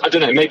exoplanet is, I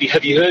don't know, maybe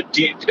have you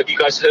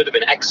guys heard of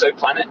an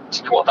exoplanet? Do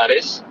you know what that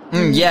is?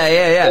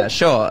 Yeah,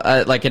 sure.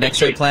 Like an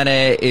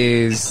exoplanet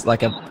is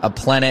like a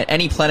planet,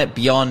 any planet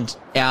beyond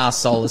our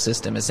solar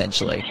system,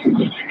 essentially.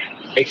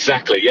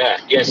 Exactly, yeah.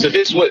 So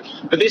this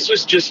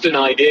was just an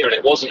idea, and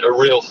it wasn't a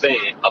real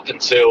thing up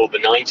until the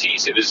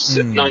 90s. It was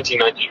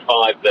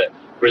 1995 that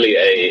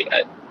really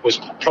was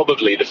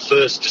probably the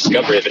first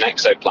discovery of an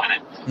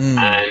exoplanet.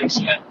 And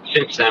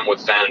since then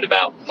we've found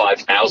about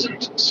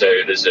 5,000. So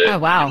there's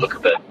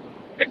look at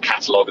a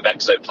catalogue of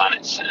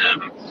exoplanets.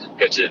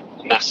 Go to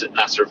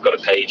NASA have got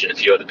a page, and a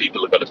few other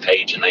people have got a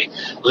page, and they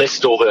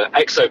list all the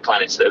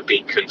exoplanets that have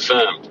been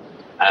confirmed.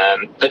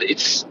 But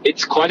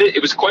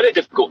it was quite a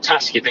difficult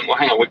task. You think, well,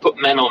 hang on, we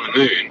put men on the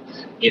moon,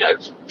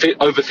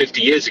 over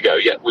 50 years ago,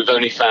 yet we've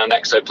only found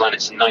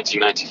exoplanets in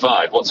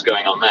 1995. What's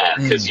going on there?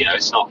 Because,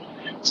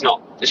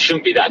 it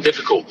shouldn't be that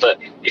difficult. But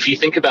if you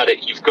think about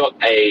it, you've got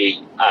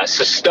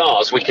so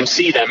stars, we can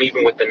see them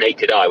even with the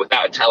naked eye.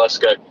 Without a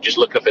telescope, you just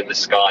look up in the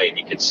sky and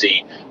you can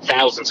see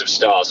thousands of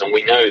stars. And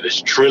we know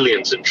there's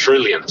trillions and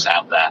trillions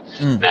out there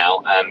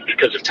now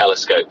because of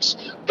telescopes.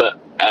 But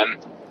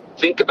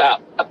think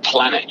about a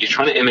planet. You're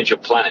trying to image a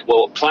planet.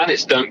 Well,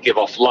 planets don't give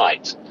off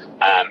light.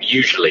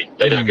 Usually,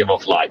 they don't give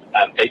off light.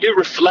 They do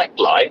reflect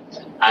light,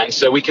 and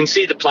so we can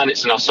see the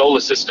planets in our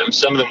solar system,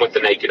 some of them with the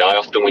naked eye.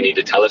 Often we need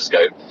a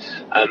telescope.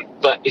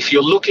 But if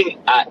you're looking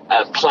at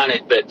a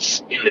planet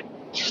that's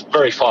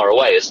very far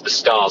away, as the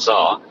stars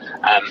are,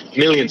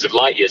 millions of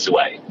light years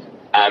away,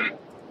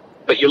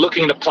 but you're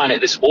looking at a planet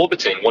that's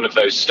orbiting one of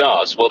those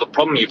stars, well, the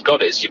problem you've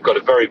got is you've got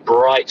a very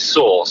bright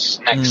source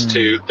next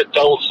to the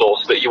dull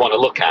source that you want to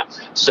look at.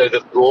 So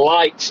the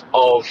light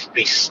of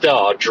the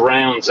star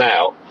drowns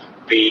out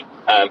the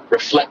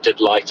reflected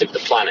light of the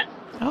planet.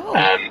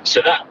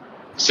 So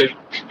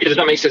does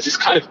that make sense? It's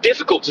kind of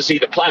difficult to see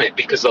the planet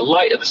because the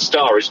light of the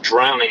star is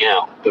drowning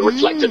out the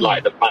reflected light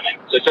of the planet.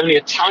 So it's only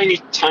a tiny,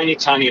 tiny,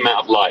 tiny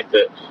amount of light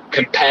that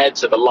compared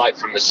to the light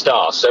from the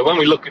star. So when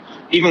we look,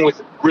 even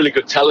with really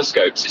good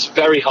telescopes, it's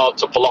very hard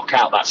to block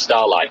out that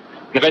starlight.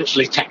 And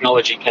eventually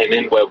technology came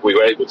in where we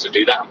were able to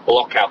do that and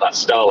block out that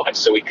starlight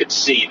so we could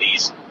see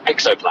these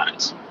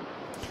exoplanets.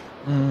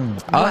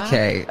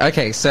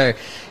 Okay. So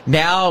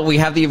now we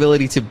have the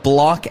ability to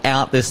block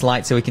out this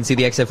light so we can see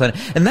the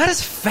exoplanet. And that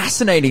is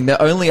fascinating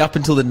that only up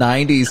until the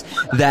 90s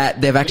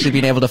that they've actually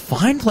been able to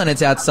find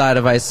planets outside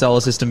of our solar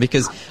system,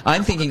 because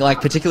I'm thinking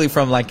like particularly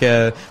from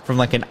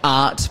an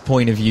art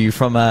point of view,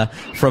 from a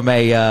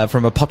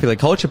popular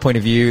culture point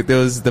of view, there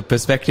was the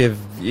perspective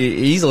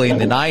easily in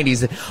the 90s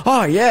that,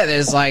 oh yeah,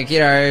 there's like, you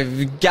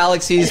know,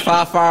 galaxies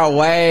far, far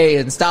away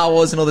and Star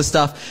Wars and all this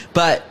stuff.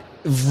 But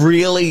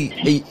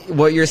really,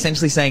 what you're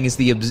essentially saying is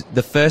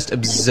the first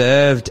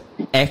observed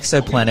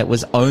exoplanet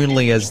was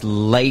only as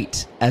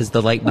late as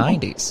the late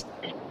 90s.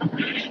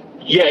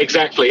 Yeah,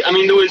 exactly. I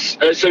mean, there was,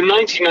 so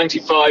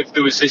 1995,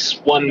 there was this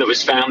one that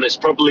was found that's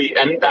probably,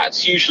 and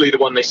that's usually the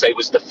one they say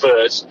was the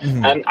first.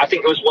 And I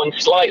think there was one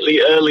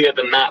slightly earlier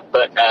than that,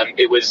 but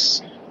it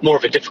was more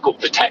of a difficult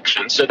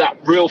detection. So that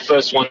real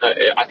first one,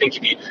 I think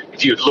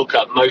if you look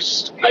up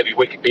most, maybe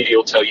Wikipedia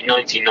will tell you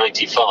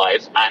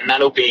 1995, and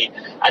that'll be,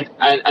 and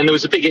there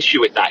was a big issue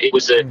with that. It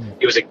was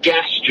a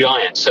gas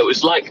giant, so it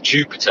was like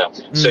Jupiter.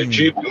 So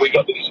we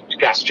got these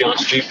gas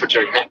giants, Jupiter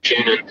and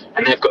Neptune,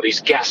 and they've got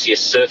these gaseous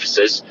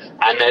surfaces,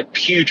 and they're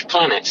huge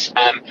planets.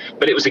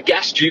 But it was a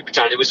gas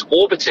Jupiter, and it was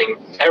orbiting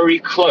very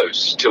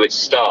close to its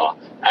star.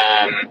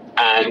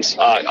 And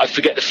I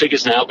forget the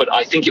figures now, but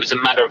I think it was a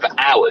matter of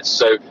hours.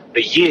 So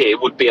the year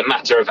would be a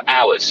matter of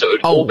hours. So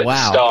it would orbit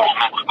the star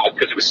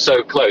because it was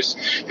so close.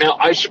 Now,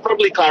 I should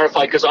probably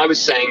clarify, because I was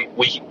saying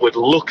we would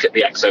look at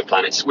the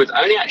exoplanets. We've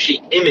only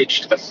actually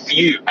imaged a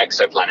few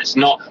exoplanets,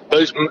 not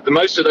those.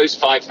 Most of those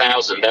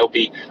 5,000, they'll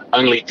be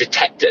only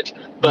detected.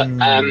 But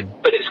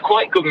it's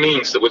quite good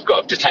means that we've got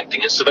of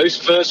detecting it. So those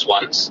first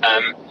ones,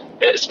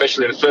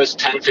 especially in the first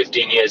 10,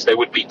 15 years, they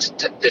would be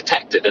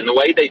detected. And the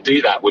way they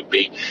do that would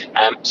be,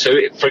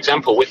 for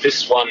example, with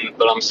this one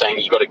that I'm saying,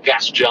 you've got a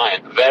gas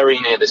giant very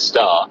near the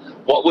star.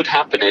 What would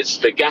happen is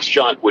the gas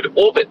giant would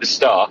orbit the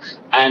star,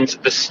 and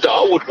the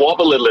star would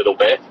wobble a little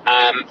bit,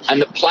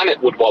 and the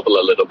planet would wobble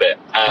a little bit.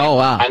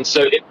 And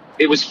so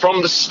it was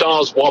from the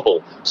star's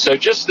wobble. So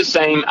just the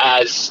same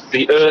as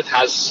the Earth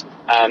has,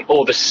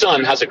 or the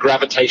sun has a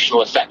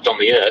gravitational effect on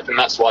the Earth, and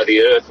that's why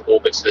the Earth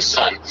orbits the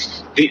sun.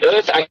 The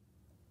Earth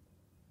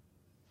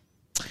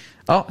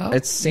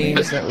it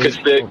seems that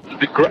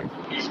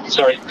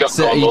sorry.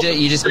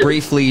 You just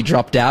briefly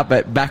dropped out,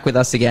 but back with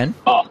us again.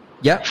 Oh,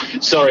 yeah.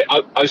 Sorry,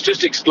 I was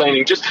just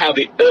explaining just how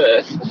the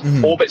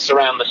Earth orbits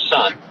around the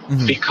sun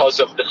because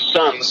of the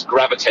sun's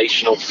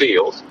gravitational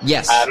field.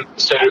 Yes.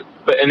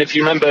 And if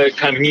you remember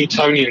kind of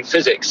Newtonian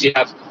physics, you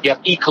have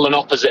equal and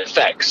opposite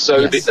effects.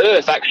 So the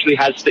Earth actually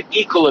has the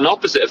equal and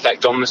opposite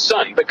effect on the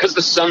sun. Because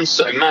the sun's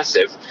so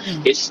massive,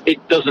 it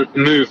doesn't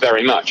move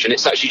very much, and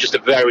it's actually just a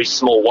very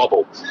small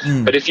wobble.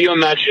 But if you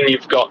imagine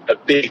you've got a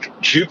big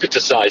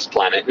Jupiter-sized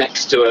planet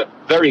next to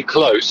very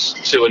close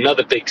to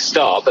another big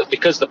star, but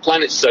because the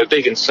planet's so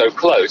big and so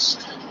close,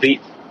 the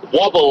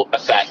wobble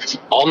effect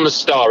on the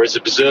star is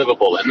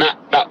observable, and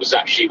that was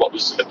actually what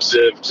was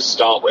observed to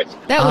start with.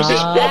 That was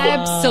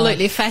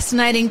absolutely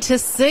fascinating to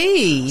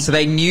see. So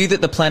they knew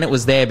that the planet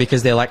was there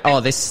because they're like,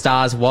 oh, this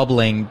star's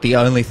wobbling. The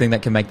only thing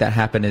that can make that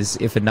happen is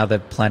if another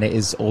planet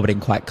is orbiting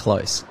quite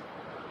close.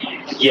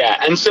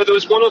 Yeah, and so there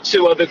was one or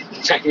two other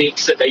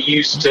techniques that they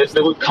used that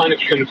would kind of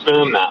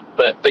confirm that.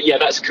 But yeah,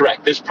 that's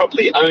correct. There's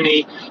probably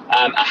only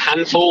a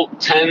handful,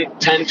 10,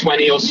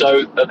 20 or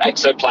so of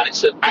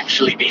exoplanets that have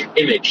actually been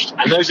imaged.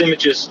 And those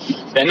images,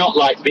 they're not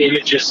like the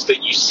images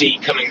that you see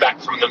coming back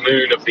from the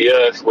moon of the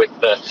Earth with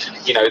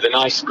the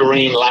nice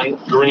green and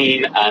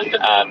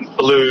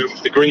blue,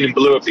 the green and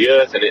blue of the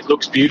Earth, and it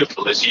looks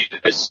beautiful as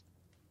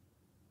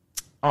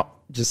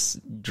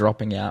just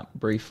dropping out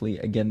briefly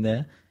again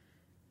there.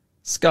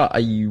 Scott, are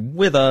you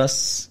with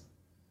us?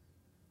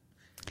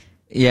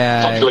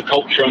 Yeah. Popular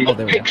culture and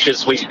the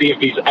pictures we see of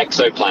these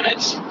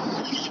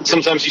exoplanets.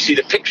 Sometimes you see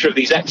the picture of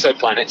these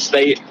exoplanets.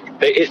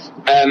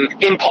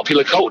 In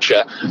popular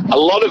culture, a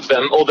lot of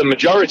them, or the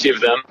majority of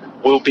them,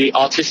 will be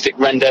artistic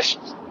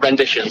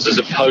renditions as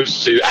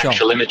opposed to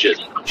actual images.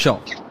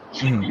 Sure.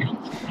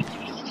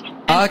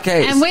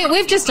 Okay. And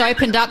we've just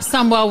opened up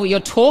some while you're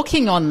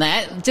talking on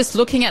that, just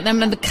looking at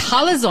them, and the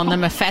colours on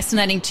them are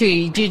fascinating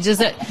too. Does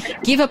it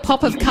give a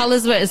pop of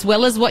colours as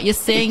well as what you're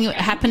seeing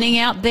happening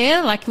out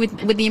there, like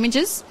with the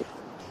images?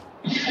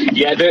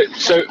 Yeah,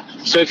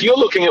 so if you're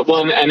looking at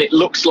one and it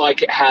looks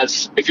like it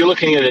has, if you're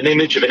looking at an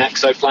image of an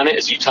exoplanet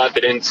as you type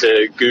it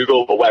into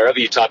Google or wherever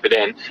you type it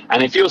in,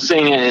 and if you're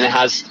seeing it and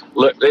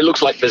it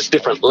looks like there's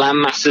different land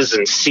masses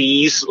and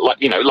seas, like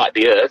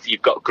the Earth,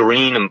 you've got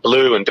green and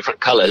blue and different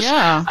colours.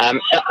 Yeah.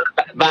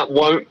 That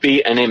won't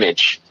be an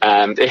image.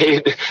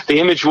 The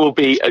image will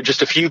be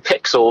just a few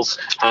pixels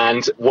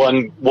and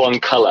one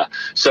colour.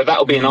 So that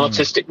will be an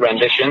artistic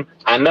rendition,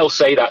 and they'll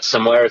say that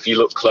somewhere if you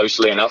look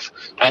closely enough.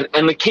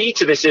 And the key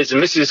to this is,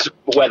 and this is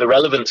where the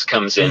relevance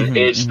comes in,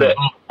 is that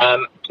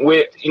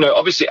we're,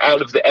 obviously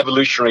out of the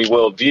evolutionary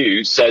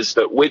worldview says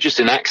that we're just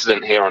an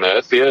accident here on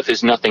Earth. The Earth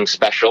is nothing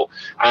special,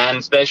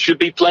 and there should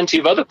be plenty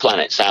of other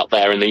planets out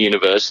there in the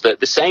universe that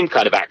the same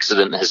kind of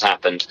accident has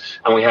happened,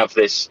 and we have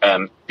this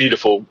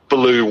beautiful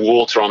blue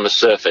water on the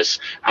surface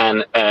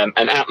and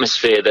an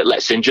atmosphere that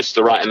lets in just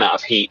the right amount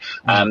of heat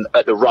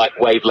at the right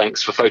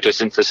wavelengths for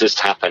photosynthesis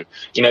to happen.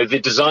 The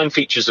design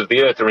features of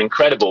the Earth are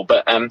incredible,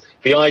 but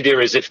the idea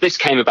is if this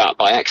came about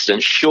by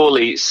accident,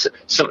 surely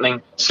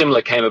something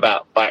similar came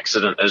about by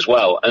accident as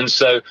well. And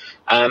so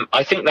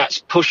I think that's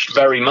pushed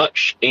very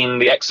much in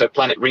the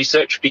exoplanet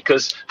research,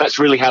 because that's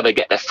really how they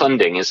get their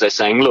funding, is they're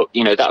saying, look,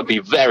 that would be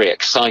very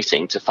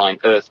exciting to find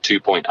Earth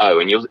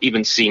 2.0, and you'll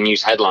even see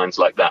news headlines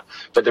like that.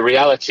 But the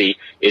reality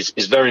is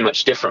very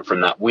much different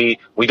from that. We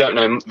don't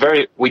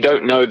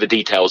know the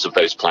details of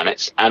those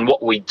planets, and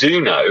what we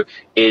do know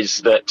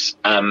is that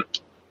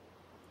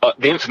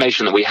the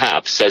information that we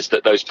have says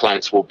that those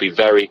planets will be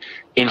very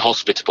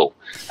inhospitable.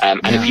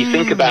 And if you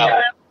think about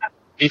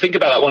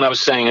that one I was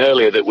saying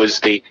earlier, that was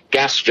the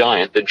gas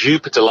giant, the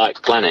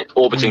Jupiter-like planet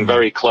orbiting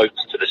very close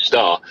to the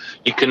star,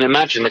 you can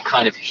imagine the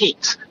kind of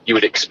heat you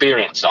would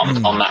experience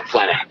on that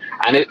planet.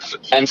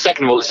 And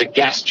second of all, it's a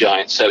gas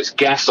giant, so it's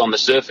gas on the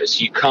surface.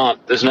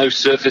 There's no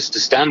surface to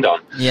stand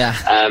on. Yeah.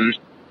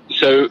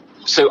 So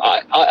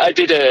I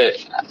did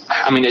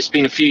it's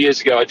been a few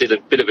years ago, I did a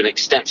bit of an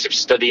extensive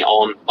study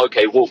on,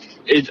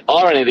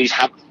 are any of these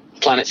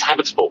planets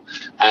habitable?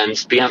 And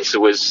the answer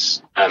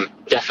was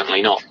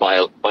definitely not by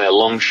a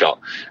long shot.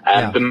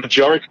 The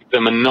majority of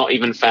them are not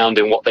even found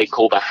in what they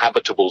call the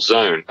habitable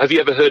zone. Have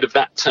you ever heard of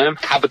that term,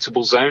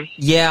 habitable zone?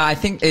 Yeah, I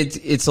think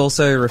it's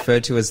also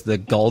referred to as the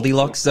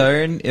Goldilocks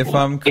zone, if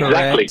I'm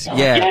correct.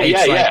 Exactly.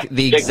 It's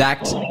the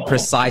exact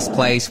precise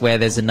place where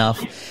there's enough,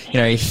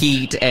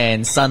 heat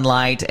and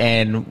sunlight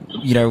and,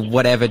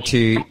 whatever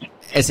to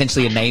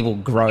essentially enable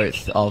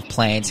growth of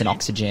plants and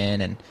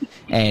oxygen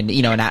and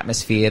an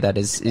atmosphere that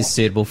is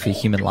suitable for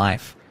human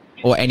life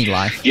or any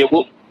life.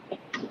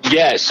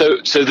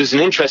 So there's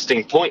an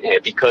interesting point here,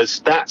 because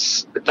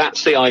that's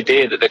the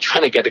idea that they're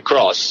trying to get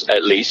across,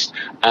 at least.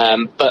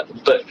 But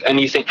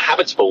you think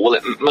habitable, well,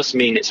 it must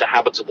mean it's a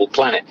habitable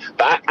planet.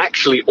 But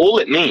actually, all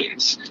it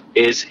means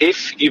is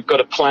if you've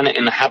got a planet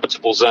in the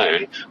habitable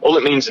zone, all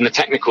it means in the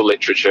technical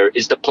literature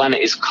is the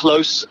planet is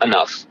close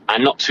enough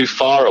and not too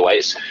far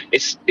away.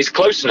 It's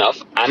close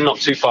enough and not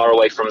too far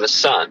away from the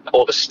sun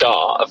or the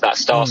star of that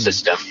star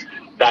system,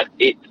 that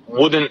it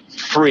wouldn't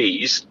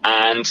freeze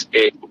and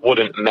it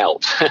wouldn't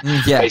melt.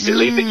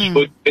 Basically,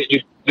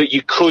 that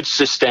you could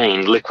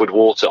sustain liquid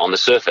water on the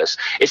surface.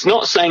 It's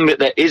not saying that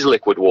there is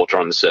liquid water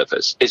on the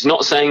surface. It's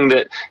not saying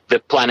that the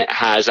planet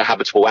has a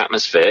habitable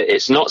atmosphere.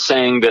 It's not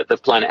saying that the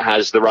planet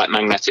has the right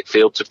magnetic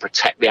field to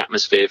protect the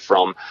atmosphere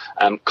from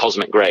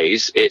cosmic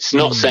rays. It's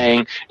not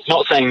saying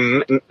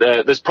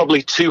there's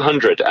probably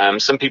 200.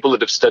 Some people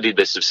that have studied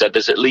this have said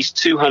there's at least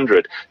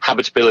 200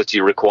 habitability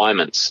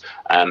requirements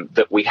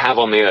that we have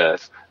on the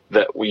Earth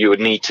that you would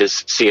need to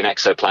see an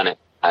exoplanet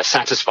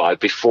satisfy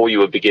before you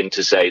would begin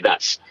to say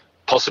that's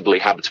possibly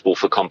habitable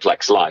for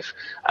complex life.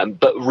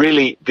 But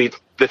really, the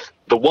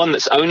one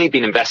that's only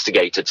been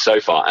investigated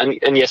so far,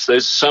 and yes,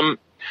 there's some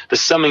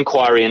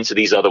inquiry into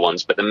these other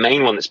ones, but the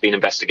main one that's been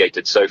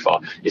investigated so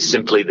far is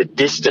simply the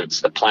distance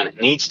the planet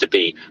needs to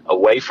be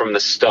away from the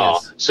star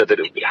so that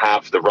it would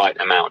have the right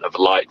amount of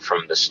light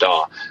from the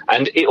star.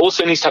 And it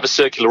also needs to have a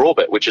circular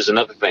orbit, which is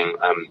another thing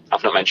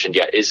I've not mentioned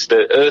yet, is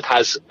the Earth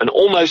has an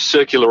almost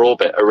circular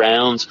orbit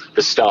around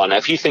the star. Now,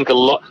 if you think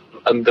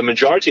the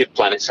majority of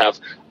planets have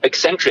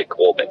eccentric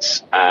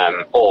orbits,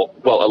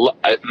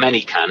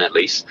 many can at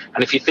least.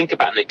 And if you think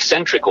about an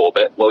eccentric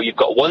orbit, well, you've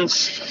got one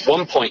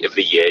point of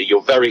the year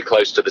you're very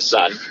close to the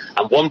sun,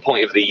 and one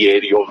point of the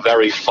year you're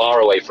very far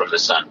away from the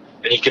sun.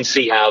 And you can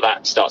see how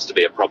that starts to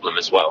be a problem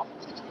as well.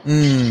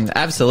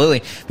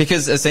 Absolutely,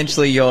 because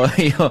essentially you're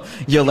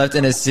left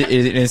in a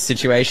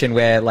situation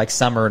where like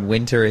summer and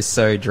winter is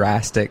so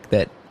drastic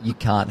that you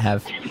can't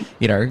have,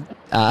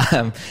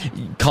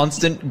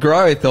 constant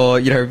growth or,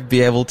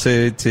 be able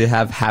to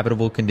have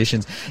habitable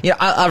conditions.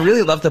 I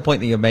really love the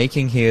point that you're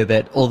making here,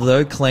 that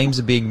although claims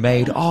are being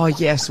made, oh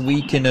yes,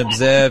 we can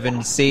observe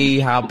and see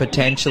how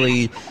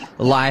potentially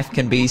life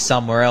can be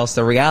somewhere else.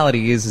 The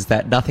reality is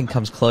that nothing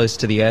comes close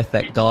to the Earth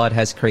that God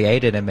has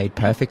created and made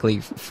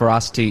perfectly for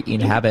us to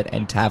inhabit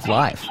and to have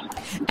life.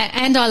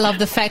 And I love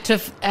the fact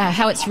of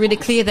how it's really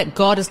clear that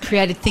God has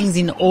created things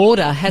in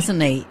order,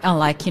 hasn't he?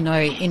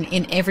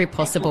 In every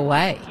possible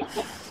way.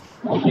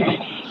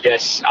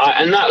 Yes,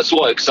 and that's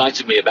what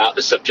excited me about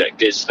the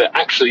subject, is that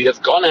actually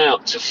they've gone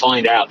out to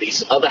find out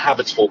these other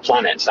habitable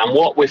planets. And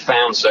what we've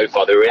found so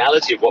far, the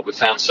reality of what we've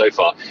found so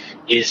far,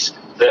 is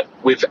that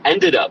we've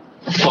ended up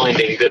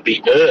finding that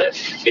the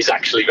Earth is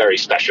actually very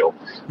special.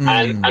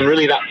 And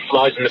really that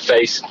flies in the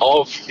face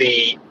of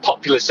the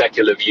popular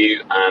secular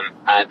view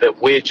that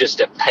we're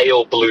just a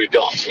pale blue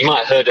dot. You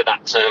might have heard of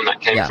that term.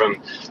 That came from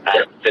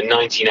the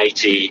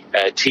 1980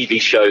 TV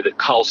show that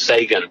Carl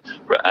Sagan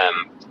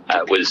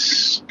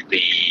was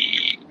the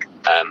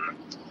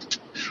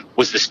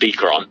was the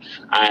speaker on.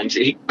 And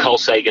Carl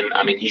Sagan,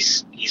 I mean,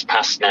 he's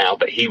passed now,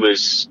 but he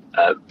was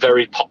a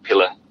very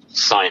popular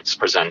science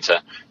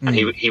presenter, and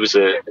he was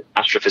an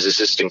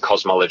astrophysicist and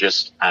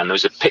cosmologist, and there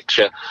was a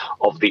picture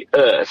of the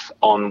Earth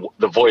on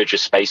the Voyager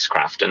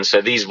spacecraft. And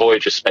so these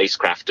Voyager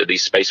spacecraft are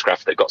these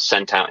spacecraft that got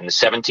sent out in the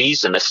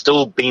 70s, and they're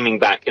still beaming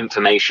back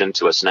information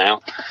to us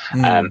now.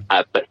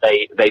 But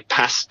they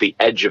passed the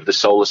edge of the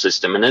solar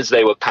system, and as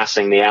they were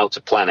passing the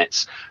outer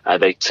planets,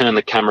 they turned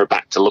the camera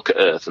back to look at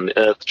Earth, and the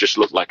Earth just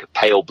looked like a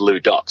pale blue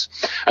dot.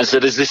 And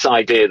so there's this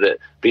idea that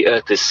the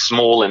Earth is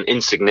small and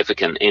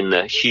insignificant in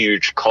the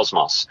huge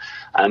cosmos.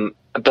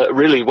 But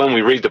really, when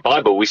we read the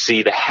Bible, we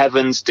see the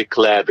heavens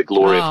declare the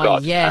glory of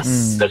God.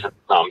 Yes.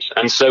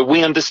 And so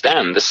we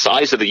understand the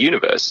size of the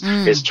universe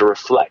is to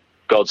reflect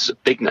God's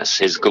bigness,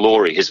 his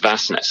glory, his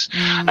vastness.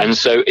 And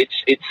so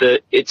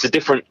it's a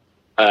different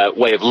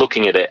way of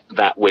looking at it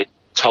that we're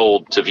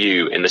told to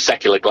view in the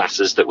secular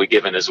glasses that we're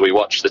given as we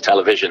watch the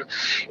television,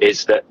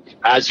 is that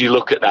as you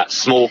look at that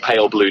small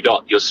pale blue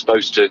dot, you're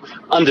supposed to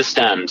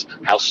understand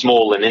how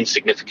small and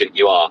insignificant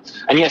you are.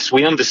 And yes,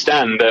 we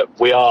understand that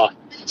we are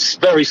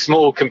very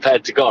small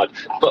compared to God,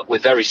 but we're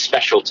very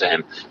special to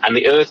him. And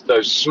the Earth,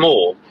 though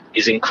small,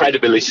 is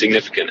incredibly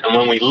significant. And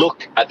when we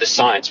look at the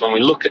science, when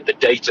we look at the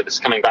data that's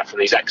coming back from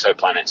these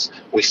exoplanets,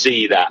 we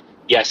see that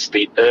yes,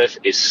 the Earth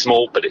is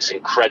small, but it's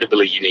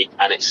incredibly unique,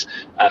 and it's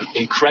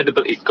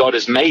incredibly, God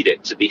has made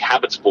it to be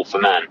habitable for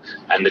man.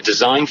 And the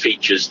design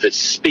features that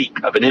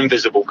speak of an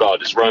invisible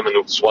God, as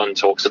Romans 1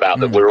 talks about,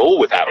 that we're all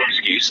without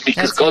excuse,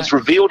 because God's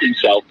revealed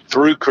himself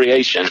through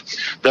creation,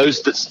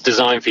 those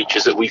design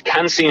features that we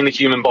can see in the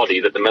human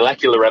body, that the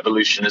molecular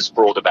evolution has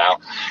brought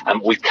about,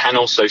 and we can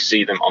also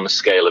see them on the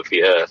scale of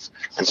the Earth.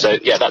 And so,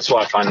 yeah, that's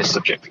why I find this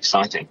subject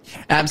exciting.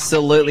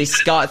 Absolutely.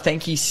 Scott,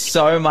 thank you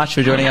so much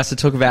for joining us to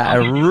talk about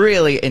a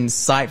really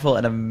insightful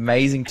and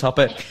amazing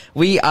topic.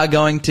 We are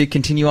going to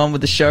continue on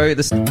with the show.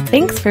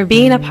 Thanks for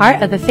being a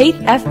part of the Faith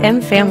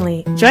FM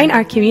family. Join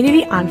our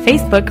community on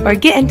Facebook or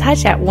get in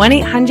touch at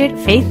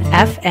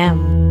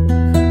 1-800-FAITH-FM.